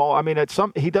run the ball. I mean,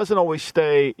 he doesn't always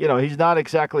stay, he's not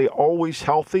exactly always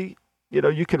healthy.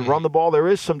 You can run the ball. There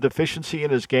is some deficiency in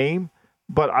his game,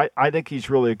 but I think he's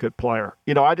really a good player.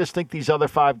 I just think these other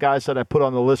 5 guys that I put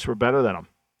on the list were better than him,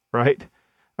 right?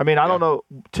 I mean, I don't know.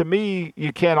 To me,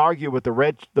 you can't argue with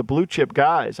the blue chip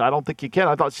guys. I don't think you can.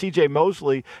 I thought C.J.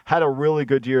 Mosley had a really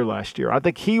good year last year. I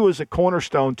think he was a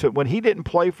cornerstone to when he didn't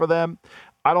play for them.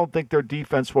 I don't think their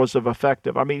defense was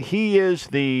effective. I mean, he is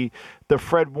the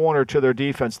Fred Warner to their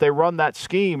defense. They run that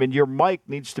scheme, and your Mike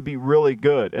needs to be really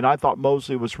good. And I thought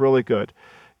Mosley was really good,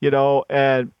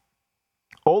 And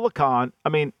Olakon, I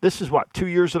mean, this is 2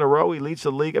 years in a row he leads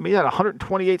the league. I mean, he had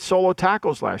 128 solo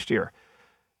tackles last year.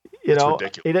 He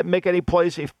didn't make any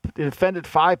plays. He defended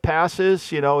 5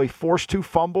 passes. He forced 2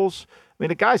 fumbles. I mean,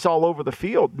 the guy's all over the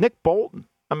field. Nick Bolton.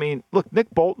 I mean, look, Nick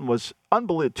Bolton was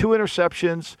unbelievable. 2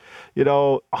 interceptions,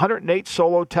 108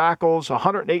 solo tackles,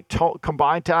 108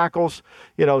 combined tackles,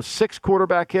 6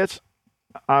 quarterback hits.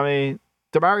 I mean,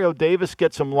 Demario Davis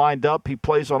gets him lined up. He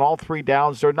plays on all 3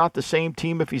 downs. They're not the same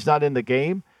team if he's not in the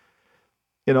game.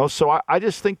 So I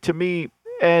just think to me,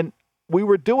 and we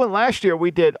were doing last year,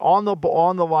 we did on the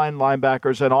line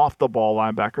linebackers and off the ball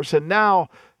linebackers. And now,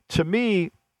 to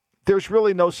me, there's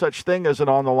really no such thing as an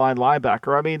on-the-line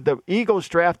linebacker. I mean, the Eagles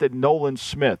drafted Nolan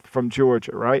Smith from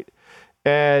Georgia, right?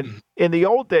 And in the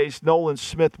old days, Nolan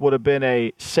Smith would have been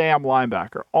a Sam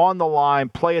linebacker. On the line,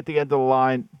 play at the end of the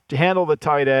line, handle the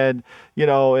tight end,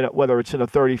 whether it's in a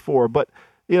 34. But,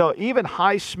 even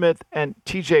Highsmith and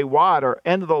T.J. Watt are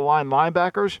end-of-the-line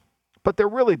linebackers, but they're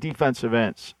really defensive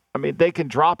ends. I mean, they can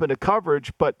drop into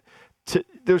coverage, but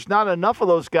there's not enough of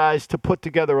those guys to put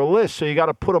together a list, so you got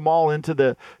to put them all into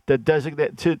the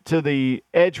designate to the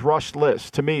edge rush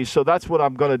list to me. So that's what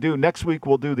I'm going to do. Next week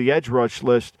we'll do the edge rush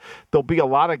list. There'll be a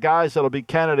lot of guys that'll be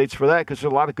candidates for that because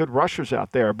there's a lot of good rushers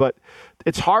out there. But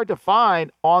it's hard to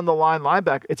find on the line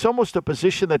linebacker. It's almost a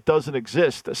position that doesn't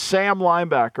exist. A Sam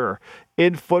linebacker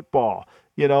in football.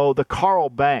 the Carl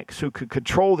Banks, who could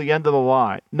control the end of the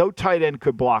line. No tight end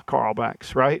could block Carl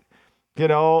Banks, right?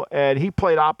 And he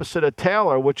played opposite of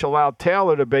Taylor, which allowed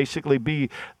Taylor to basically be,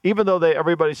 even though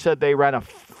everybody said they ran a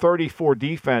 34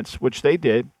 defense, which they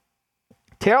did.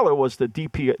 Taylor was the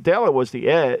DP. Taylor was the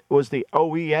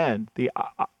OEN,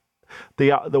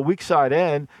 the weak side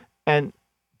end, and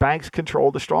Banks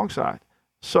controlled the strong side.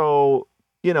 So,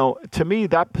 to me,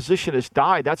 that position has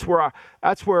died. That's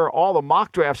where all the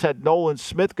mock drafts had Nolan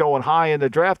Smith going high in the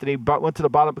draft, and he went to the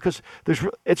bottom because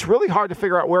it's really hard to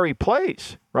figure out where he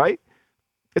plays, right?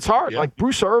 It's hard. Yeah. Like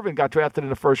Bruce Irvin got drafted in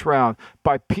the first round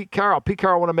by Pete Carroll. Pete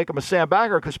Carroll wanted to make him a Sam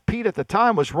backer because Pete at the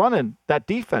time was running that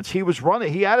defense. He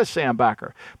had a Sam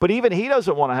backer, but even he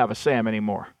doesn't want to have a Sam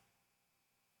anymore.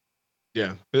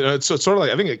 Yeah, it's sort of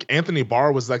like, I think like Anthony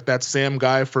Barr was like that Sam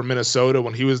guy for Minnesota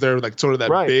when he was there, like sort of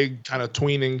that big kind of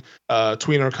tweener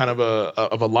kind of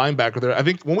a linebacker there. I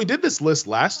think when we did this list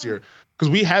last year, because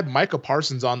we had Micah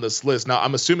Parsons on this list. Now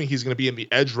I'm assuming he's going to be in the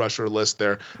edge rusher list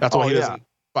there. That's why he doesn't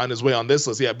find his way on this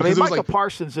list. Yeah, because Micah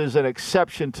Parsons is an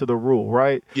exception to the rule,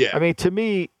 right? Yeah. I mean, to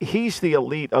me, he's the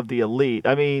elite of the elite.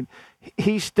 I mean,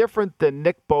 he's different than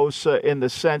Nick Bosa in the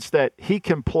sense that he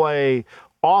can play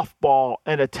off ball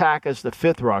and attack as the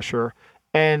fifth rusher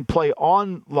and play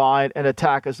on line and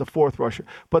attack as the fourth rusher.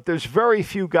 But there's very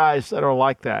few guys that are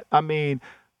like that. I mean,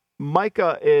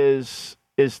 Micah is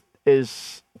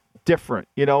different,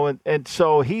 and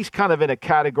so he's kind of in a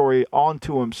category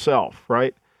onto himself,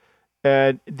 right?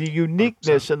 And the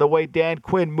uniqueness and the way Dan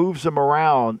Quinn moves him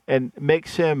around and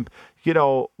makes him, when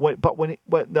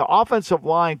the offensive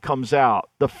line comes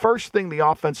out, the first thing the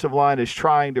offensive line is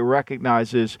trying to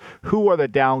recognize is who are the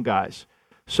down guys.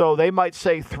 So they might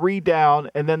say 3 down,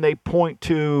 and then they point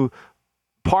to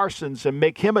Parsons and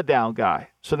make him a down guy.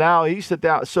 So now he's the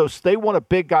down. So they want a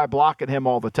big guy blocking him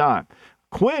all the time.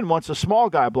 Quinn wants a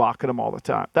small guy blocking him all the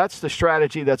time. That's the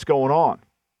strategy that's going on.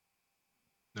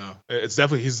 No, it's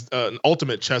definitely he's an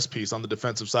ultimate chess piece on the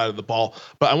defensive side of the ball.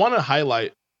 But I want to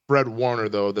highlight Fred Warner,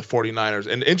 though, the 49ers.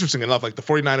 And interesting enough, like the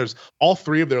 49ers, all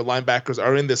 3 of their linebackers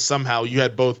are in this somehow. You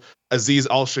had both Azeez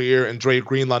Al-Shaair and Dre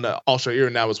Greenlaw. Al-Shaair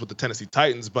now is with the Tennessee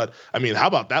Titans. But, I mean, how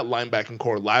about that linebacking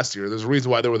core last year? There's a reason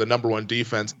why they were the number 1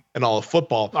 defense in all of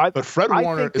football. But Fred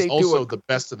Warner is also the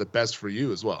best of the best for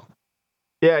you as well.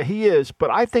 Yeah, he is. But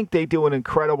I think they do an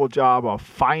incredible job of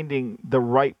finding the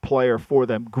right player for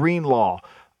them. Greenlaw,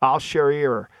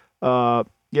 Al-Shaair,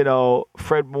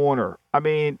 Fred Warner. I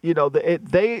mean,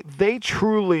 they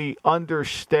truly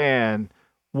understand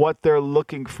what they're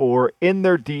looking for in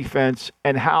their defense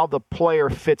and how the player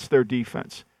fits their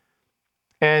defense.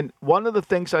 And one of the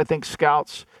things I think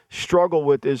scouts struggle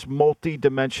with is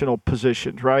multi-dimensional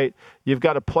positions, right? You've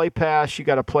got to play pass, you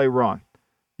got to play run.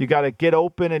 You got to get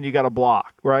open and you got to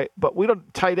block, right? But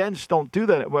tight ends don't do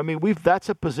that. I mean, that's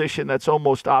a position that's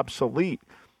almost obsolete.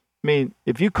 I mean,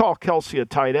 if you call Kelsey a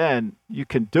tight end, you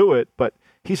can do it, but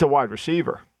he's a wide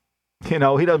receiver. He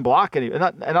doesn't block any. And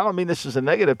I don't mean this as a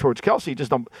negative towards Kelsey.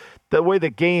 Just the way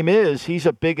the game is, he's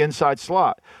a big inside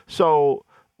slot. So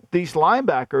these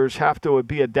linebackers have to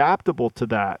be adaptable to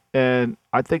that. And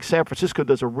I think San Francisco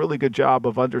does a really good job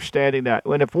of understanding that.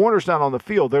 And if Warner's not on the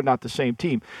field, they're not the same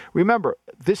team. Remember,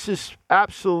 this is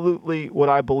absolutely what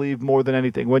I believe more than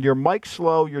anything. When your mic's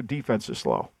slow, your defense is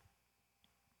slow.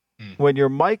 When your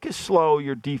mic is slow,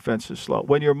 your defense is slow.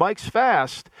 When your mic's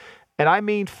fast, and I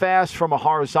mean fast from a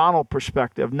horizontal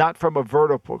perspective, not from a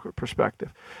vertical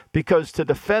perspective, because to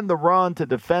defend the run, to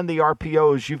defend the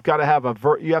RPOs, you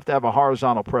have to have a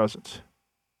horizontal presence.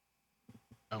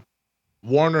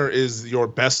 Warner is your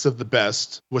best of the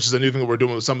best, which is a new thing that we're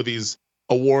doing with some of these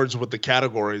awards with the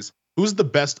categories. Who's the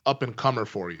best up and comer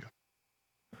for you?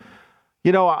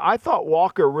 I thought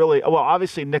Walker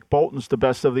obviously Nick Bolton's the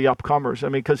best of the upcomers. I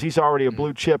mean, because he's already a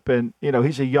blue chip and,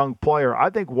 he's a young player.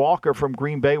 I think Walker from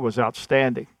Green Bay was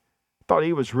outstanding. I thought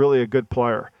he was really a good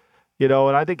player, and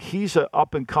I think he's an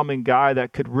up-and-coming guy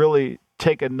that could really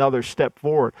take another step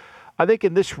forward. I think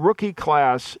in this rookie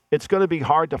class, it's going to be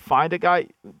hard to find a guy.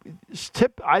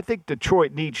 I think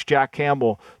Detroit needs Jack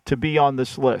Campbell to be on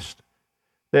this list.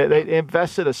 They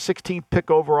invested a 16th pick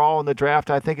overall in the draft,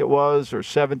 I think it was, or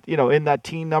 7, in that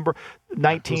team number,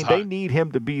 19. They need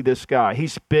him to be this guy.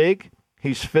 He's big.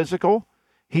 He's physical.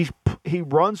 He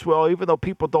runs well, even though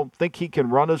people don't think he can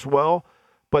run as well.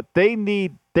 But they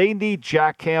need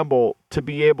Jack Campbell to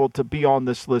be able to be on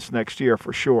this list next year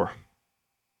for sure.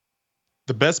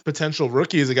 The best potential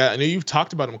rookie is a guy, I know you've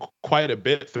talked about him quite a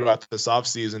bit throughout this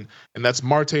offseason, and that's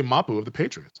Marte Mapu of the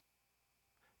Patriots.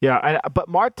 Yeah, but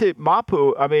Marte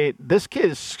Mapu, I mean, this kid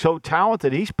is so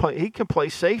talented. He can play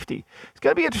safety. It's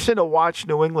going to be interesting to watch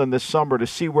New England this summer to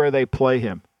see where they play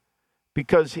him,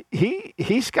 because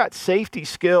he's got safety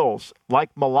skills like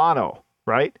Milano,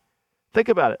 right? Think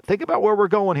about it. Think about where we're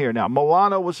going here now.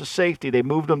 Milano was a safety. They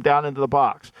moved him down into the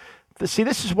box. See,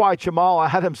 this is why Jamal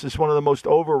Adams is one of the most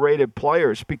overrated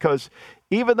players, because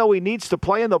even though he needs to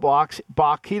play in the box,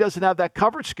 he doesn't have that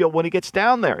coverage skill when he gets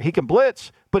down there. He can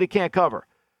blitz, but he can't cover.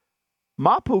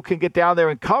 Mapu can get down there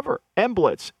and cover and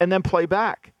blitz and then play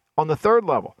back on the third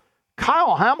level.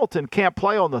 Kyle Hamilton can't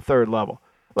play on the third level.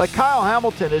 Like, Kyle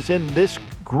Hamilton is in this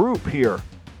group here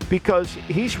because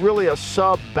he's really a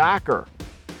sub-backer.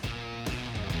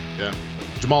 Yeah.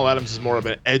 Jamal Adams is more of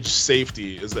an edge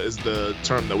safety is the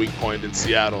term that we coined in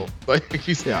Seattle. Like,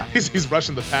 he's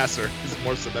rushing the passer. He's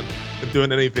more so than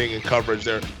doing anything in coverage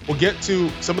there. We'll get to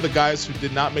some of the guys who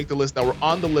did not make the list that were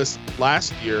on the list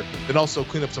last year, then also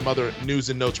clean up some other news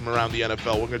and notes from around the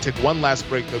NFL. We're going to take one last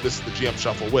break, though. This is the GM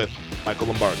Shuffle with Michael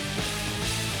Lombardi.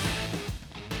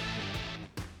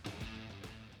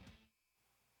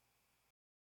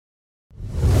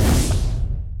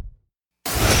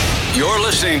 You're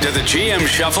listening to the GM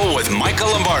Shuffle with Michael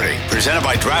Lombardi, presented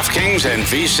by DraftKings and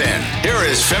VSiN. Here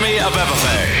is Femi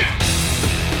Abebefe.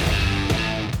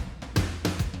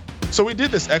 So we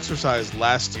did this exercise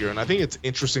last year, and I think it's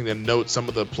interesting to note some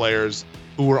of the players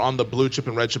who were on the blue chip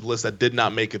and red chip list that did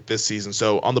not make it this season.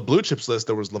 So on the blue chips list,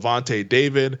 there was Levante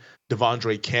David,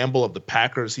 Devondre Campbell of the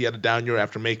Packers. He had a down year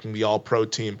after making the All-Pro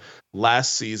team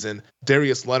last season.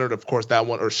 Darius Leonard, of course, that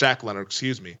one, or Shaq Leonard,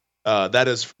 excuse me. That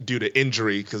is due to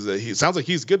injury, because he sounds like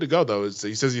he's good to go, though.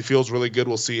 He says he feels really good.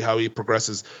 We'll see how he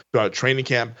progresses throughout training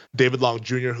camp. David Long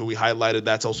Jr., who we highlighted,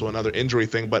 that's also another injury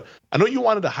thing. But I know you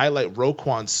wanted to highlight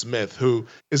Roquan Smith, who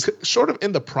is sort of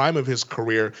in the prime of his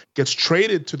career, gets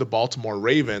traded to the Baltimore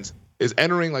Ravens, is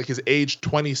entering like his age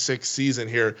 26 season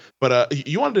here. But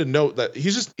you wanted to note that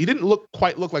he didn't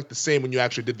quite look like the same when you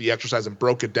actually did the exercise and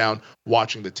broke it down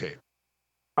watching the tape.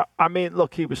 I mean,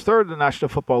 look, he was third in the National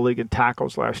Football League in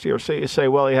tackles last year. So you say,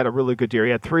 well, he had a really good year.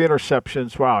 He had 3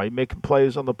 interceptions. Wow, he's making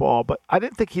plays on the ball. But I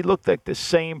didn't think he looked like the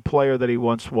same player that he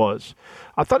once was.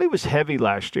 I thought he was heavy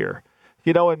last year,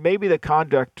 and maybe the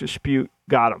contract dispute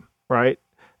got him, right?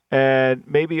 And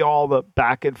maybe all the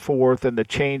back and forth and the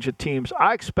change of teams.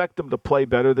 I expect him to play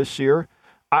better this year.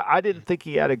 I didn't think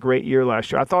he had a great year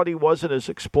last year. I thought he wasn't as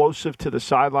explosive to the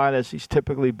sideline as he's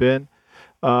typically been,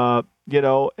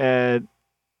 and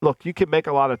look, you can make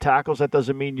a lot of tackles. That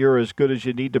doesn't mean you're as good as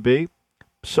you need to be.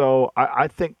 So I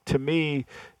think, to me,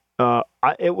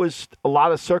 it was a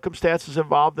lot of circumstances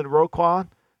involved in Roquan.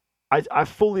 I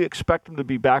fully expect him to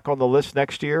be back on the list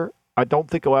next year. I don't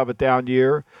think he'll have a down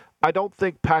year. I don't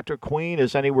think Patrick Queen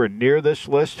is anywhere near this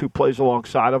list who plays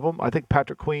alongside of him. I think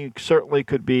Patrick Queen certainly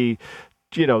could be,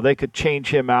 they could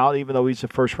change him out, even though he's a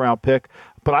first-round pick.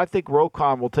 But I think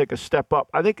Roquan will take a step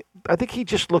up. I think he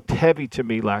just looked heavy to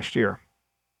me last year.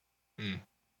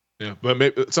 Yeah, but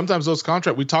maybe, sometimes those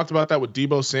contract, we talked about that with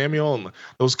Deebo Samuel and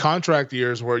those contract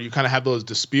years where you kind of have those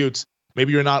disputes.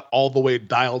 Maybe you're not all the way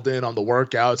dialed in on the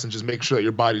workouts and just make sure that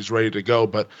your body's ready to go.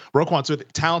 But Roquan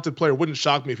Smith, talented player, wouldn't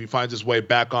shock me if he finds his way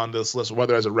back on this list,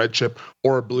 whether as a red chip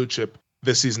or a blue chip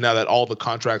this season, now that all the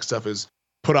contract stuff is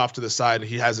put off to the side and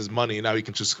he has his money. And now he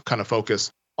can just kind of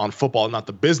focus on football, not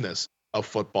the business of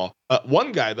football.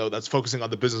 One guy, though, that's focusing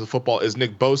on the business of football is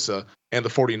Nick Bosa and the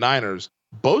 49ers.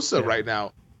 Bosa right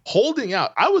now holding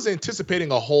out. I was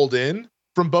anticipating a hold in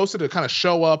from Bosa to kind of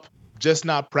show up, just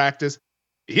not practice.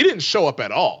 He didn't show up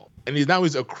at all. And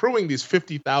he's accruing these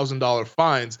 $50,000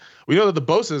 fines. We know that the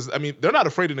Bosas, they're not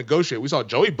afraid to negotiate. We saw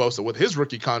Joey Bosa with his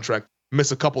rookie contract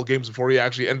miss a couple games before he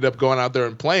actually ended up going out there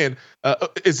and playing.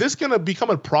 Is this going to become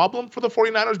a problem for the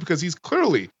 49ers? Because he's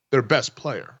clearly their best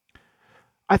player.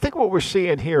 I think what we're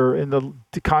seeing here in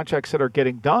the contracts that are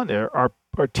getting done are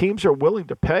teams are willing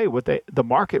to pay what the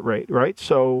market rate, right?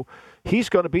 So he's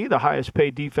going to be the highest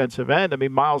paid defensive end.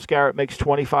 Myles Garrett makes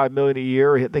 $25 million a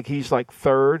year. I think he's like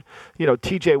third.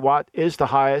 T.J. Watt is the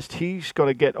highest. He's going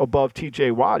to get above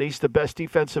T.J. Watt. He's the best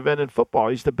defensive end in football.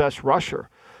 He's the best rusher.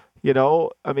 If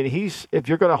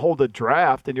you're going to hold a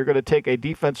draft and you're going to take a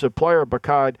defensive player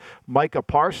beside Micah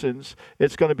Parsons,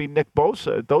 it's going to be Nick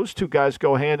Bosa. Those two guys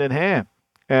go hand in hand.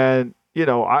 And,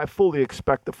 I fully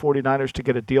expect the 49ers to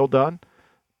get a deal done.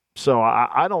 So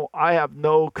I have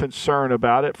no concern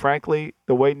about it. Frankly,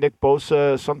 the way Nick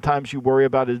Bosa, sometimes you worry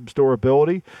about his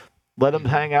durability. Let him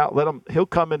hang out. He'll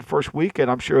come in first week, and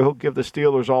I'm sure he'll give the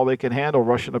Steelers all they can handle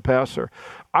rushing the passer.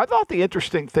 I thought the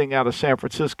interesting thing out of San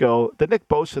Francisco, the Nick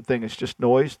Bosa thing is just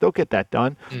noise. They'll get that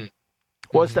done.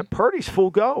 Was that Purdy's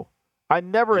full go. I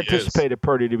never anticipated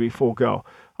Purdy to be full go.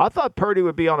 I thought Purdy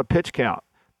would be on a pitch count.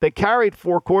 They carried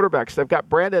 4 quarterbacks. They've got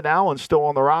Brandon Allen still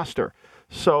on the roster.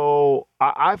 So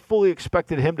I fully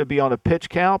expected him to be on a pitch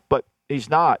count, but He's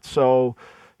not. So,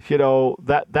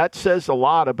 that says a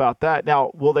lot about that.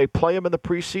 Now, will they play him in the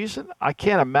preseason? I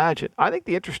can't imagine. I think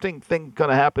the interesting thing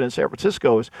going to happen in San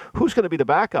Francisco is who's going to be the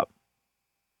backup?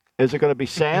 Is it going to be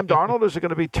Sam Darnold or is it going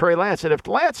to be Trey Lance? And if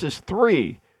Lance is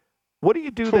 3, what do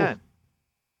you do then?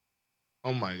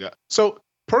 Oh, my God. So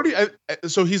Purdy,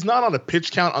 so he's not on a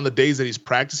pitch count on the days that he's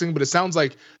practicing, but it sounds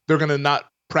like they're going to not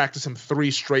practice him 3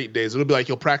 straight days. It'll be like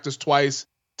he'll practice twice,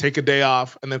 take a day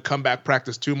off, and then come back,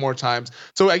 practice 2 more times.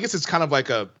 So I guess it's kind of like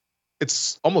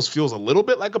it's almost feels a little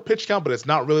bit like a pitch count, but it's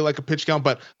not really like a pitch count.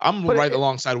 But I'm right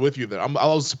alongside with you there. I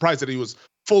was surprised that he was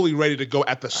fully ready to go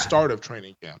at the start of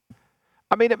training camp.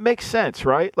 I mean, it makes sense,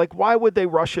 right? Like, why would they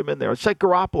rush him in there? It's like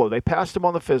Garoppolo. They passed him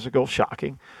on the physical.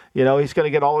 Shocking. He's going to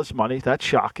get all his money. That's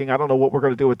shocking. I don't know what we're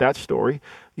going to do with that story.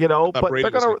 But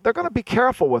they're going to be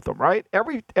careful with him, right?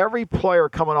 Every player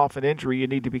coming off an injury, you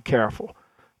need to be careful.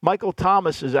 Michael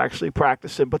Thomas is actually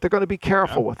practicing, but they're going to be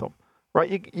careful with him,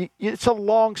 right? It's a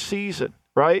long season,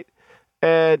 right?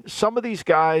 And some of these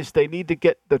guys, they need to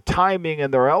get the timing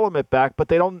and their element back,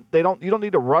 but you don't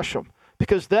need to rush them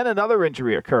because then another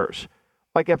injury occurs.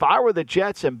 Like if I were the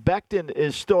Jets and Becton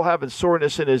is still having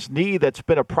soreness in his knee that's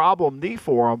been a problem knee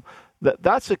for him,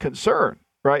 that's a concern,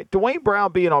 right? Dwayne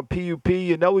Brown being on PUP,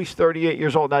 he's 38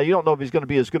 years old. Now, you don't know if he's going to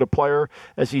be as good a player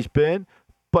as he's been,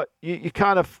 but you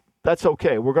kind of – that's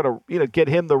okay. We're going to get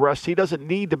him the rest. He doesn't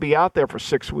need to be out there for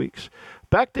 6 weeks.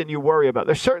 Becton you worry about.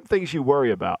 There's certain things you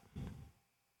worry about.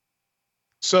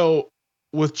 So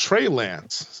with Trey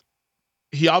Lance,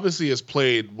 he obviously has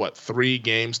played,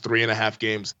 3.5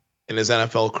 games in his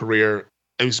NFL career.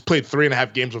 And he's played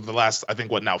 3.5 games over the last,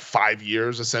 5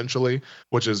 years, essentially,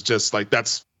 which is just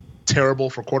that's terrible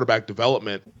for quarterback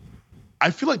development. I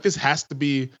feel like this has to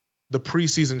be the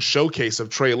preseason showcase of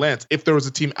Trey Lance if there was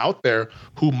a team out there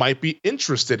who might be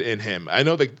interested in him. I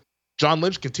know that John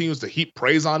Lynch continues to heap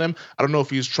praise on him. I don't know if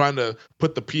he's trying to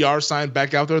put the PR sign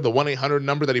back out there, the 1-800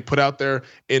 number that he put out there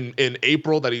in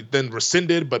April that he then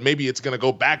rescinded, but maybe it's going to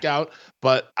go back out.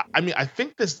 But I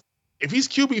think if he's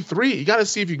QB3, you got to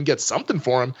see if you can get something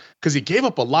for him because he gave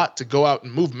up a lot to go out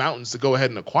and move mountains to go ahead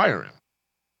and acquire him.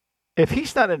 If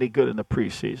he's not any good in the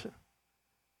preseason,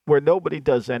 where nobody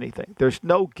does anything, there's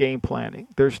no game planning,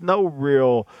 there's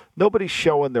nobody's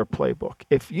showing their playbook.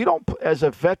 If you don't, as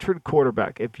a veteran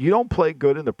quarterback, if you don't play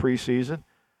good in the preseason,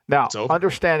 now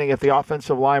understanding if the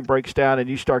offensive line breaks down and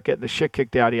you start getting the shit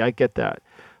kicked out of you, I get that.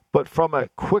 But from a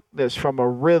quickness, from a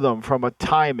rhythm, from a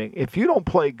timing, if you don't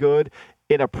play good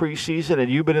in a preseason and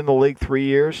you've been in the league 3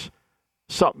 years,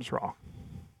 something's wrong.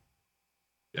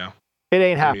 Yeah. It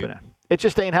ain't happening. It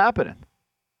just ain't happening.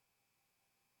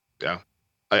 Yeah.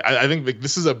 I think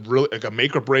this is a really a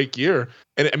make or break year.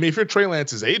 And if you're Trey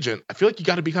Lance's agent, I feel like you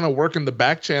got to be kind of working the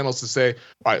back channels to say,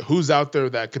 all right, who's out there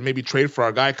that could maybe trade for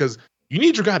our guy? Because you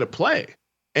need your guy to play.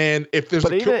 And if there's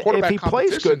if he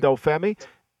plays good though, Femi,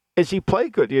 is he play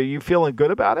good? Are you feeling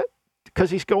good about it?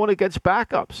 Because he's going against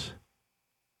backups.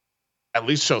 At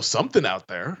least show something out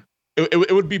there. It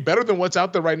would be better than what's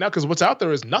out there right now because what's out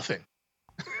there is nothing.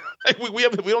 we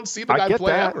don't see the guy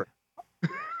play ever.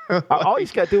 All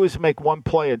he's got to do is make one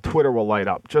play and Twitter will light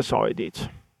up. Just all he needs.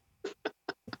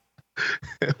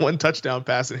 One touchdown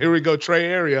pass and here we go, Trey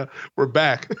area. We're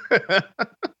back.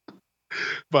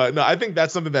 But no, I think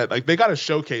that's something that they got to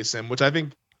showcase him, which I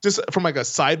think just from a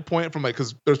side point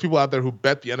because there's people out there who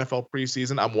bet the NFL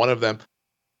preseason. I'm one of them.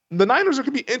 The Niners are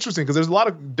going to be interesting because there's a lot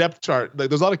of depth chart.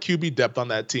 There's a lot of QB depth on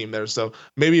that team there. So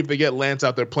maybe if they get Lance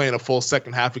out there playing a full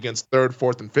second half against 3rd,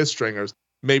 4th, and 5th stringers,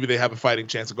 maybe they have a fighting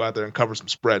chance to go out there and cover some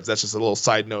spreads. That's just a little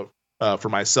side note for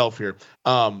myself here.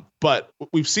 But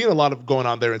we've seen a lot of going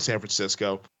on there in San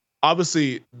Francisco.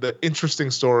 Obviously, the interesting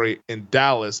story in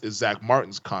Dallas is Zach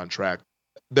Martin's contract.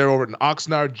 They're over in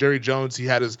Oxnard. Jerry Jones, he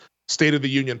had his State of the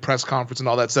Union press conference and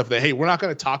all that stuff. That, hey, we're not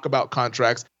going to talk about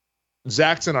contracts.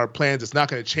 Zach's in our plans. It's not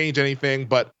going to change anything,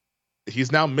 but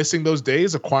he's now missing those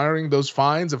days, acquiring those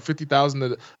fines of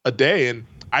 $50,000 a day. And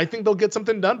I think they'll get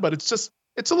something done, but it's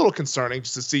a little concerning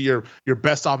just to see your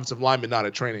best offensive lineman not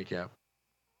at training camp.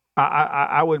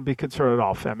 I wouldn't be concerned at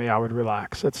all, Femi. I would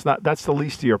relax. That's the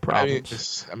least of your problems.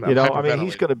 He's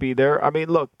going to be there.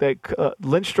 Look,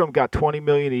 Lindstrom got $20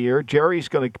 million a year. Jerry's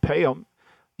going to pay him.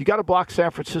 You got to block San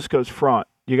Francisco's front.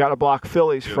 You got to block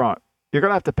Philly's front. You're going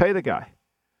to have to pay the guy.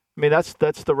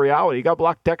 That's the reality. You got to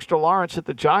block Dexter Lawrence at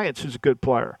the Giants, who's a good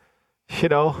player. You're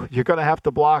going to have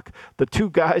to block the 2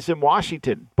 guys in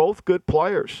Washington, both good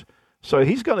players. So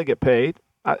he's going to get paid.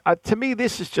 To me,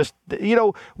 this is just,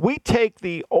 we take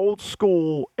the old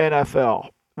school NFL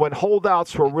when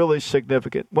holdouts were really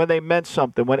significant, when they meant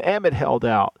something, when Emmett held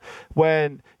out,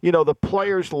 when, the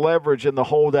players' leverage in the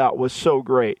holdout was so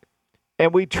great.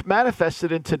 And we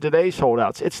manifested into today's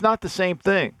holdouts. It's not the same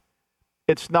thing.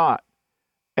 It's not.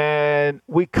 And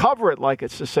we cover it like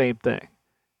it's the same thing.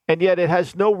 And yet it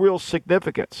has no real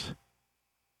significance.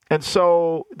 And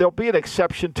so there'll be an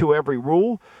exception to every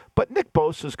rule. But Nick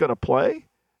Bosa is going to play.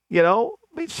 You know,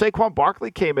 I mean, Saquon Barkley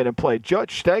came in and played.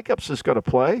 Judge Jacobs is going to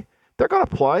play. They're going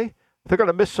to play. They're going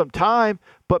to miss some time.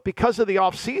 But because of the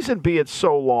offseason being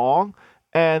so long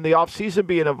and the offseason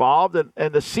being involved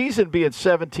and the season being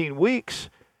 17 weeks,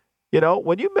 you know,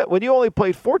 when you only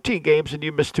played 14 games and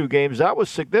you missed 2 games, that was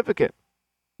significant.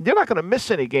 You're not going to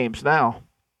miss any games now.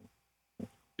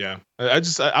 Yeah.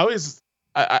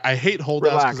 I hate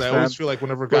holdouts because I always feel like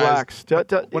whenever guys relax.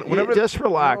 Just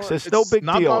relax. You know, it's no big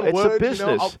deal. It's a business.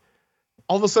 You know,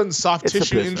 all of a sudden, soft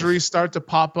tissue injuries start to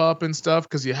pop up and stuff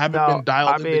because you haven't been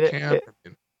dialed into camp.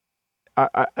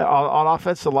 On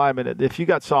offensive linemen, if you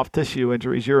got soft tissue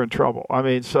injuries, you're in trouble. I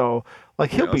mean, so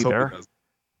like he'll be there.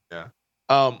 Yeah.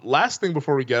 Last thing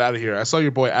before we get out of here, I saw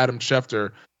your boy Adam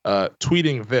Schefter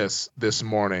tweeting this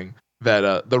morning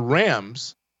that the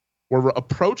Rams were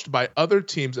approached by other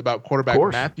teams about quarterback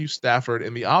Matthew Stafford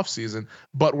in the offseason,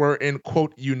 but were in,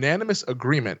 quote, unanimous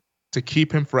agreement to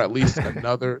keep him for at least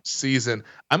another season.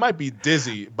 I might be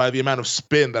dizzy by the amount of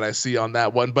spin that I see on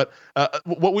that one, but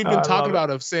what we've been talking about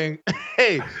of saying,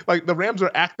 hey, like the Rams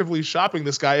are actively shopping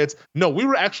this guy. No, we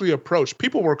were actually approached.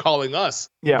 People were calling us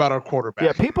about our quarterback.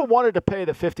 Yeah, people wanted to pay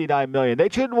the $59 million. They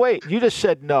shouldn't wait. You just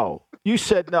said no. You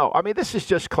said no. I mean, this is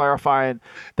just clarifying.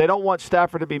 They don't want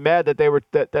Stafford to be mad that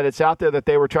that it's out there that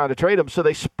they were trying to trade him, so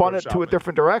they spun it to a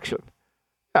different direction.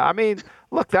 I mean,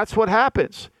 look, that's what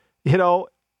happens. You know,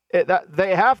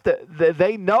 they have to.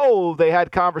 They know they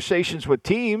had conversations with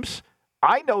teams.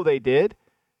 I know they did.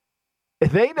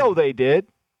 They know they did,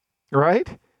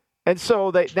 right? And so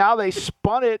they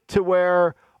spun it to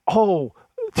where,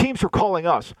 teams are calling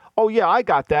us. Oh, yeah, I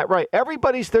got that right.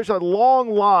 There's a long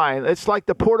line. It's like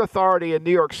the Port Authority in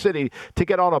New York City to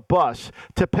get on a bus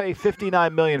to pay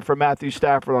 $59 million for Matthew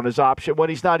Stafford on his option when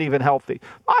he's not even healthy.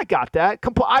 I got that.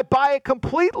 I buy it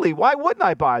completely. Why wouldn't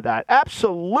I buy that?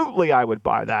 Absolutely, I would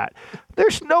buy that.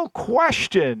 There's no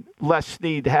question Les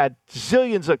Snead had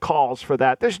zillions of calls for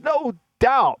that. There's no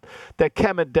doubt that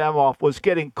Kevin Demoff was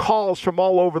getting calls from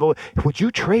all over the. Would you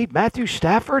trade Matthew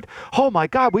Stafford? Oh my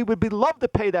God, we would love to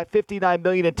pay that $59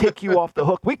 million and take you off the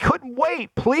hook. We couldn't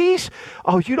wait, please.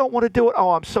 Oh, you don't want to do it?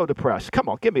 Oh, I'm so depressed. Come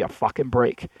on, give me a fucking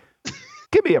break.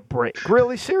 Give me a break.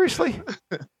 Really, seriously?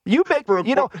 You make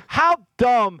how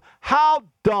dumb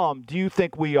do you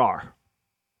think we are?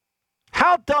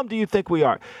 How dumb do you think we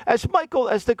are? As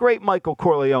the great Michael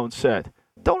Corleone said,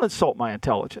 don't insult my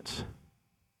intelligence.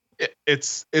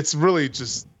 It's really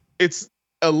just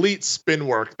elite spin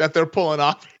work that they're pulling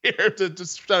off here to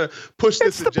just try to push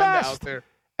this agenda out there.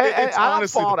 And I don't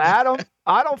fault Adam.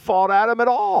 I don't fault Adam at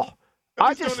all.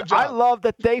 I love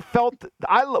that they felt.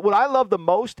 What I love the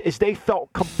most is they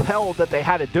felt compelled that they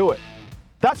had to do it.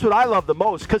 That's what I love the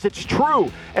most because it's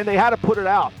true and they had to put it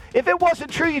out. If it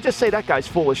wasn't true, you just say that guy's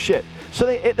full of shit. So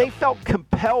they felt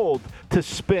compelled to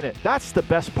spin it. That's the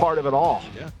best part of it all.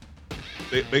 Yeah.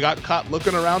 They got caught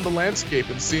looking around the landscape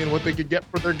and seeing what they could get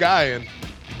for their guy, and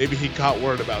maybe he caught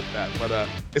word about that. But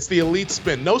it's the elite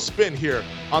spin. No spin here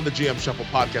on the GM Shuffle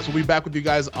podcast. We'll be back with you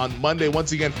guys on Monday.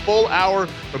 Once again, full hour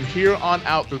from here on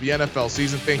out through the NFL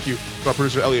season. Thank you to our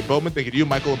producer, Elliot Bowman. Thank you to you,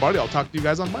 Michael Lombardi. I'll talk to you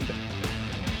guys on Monday.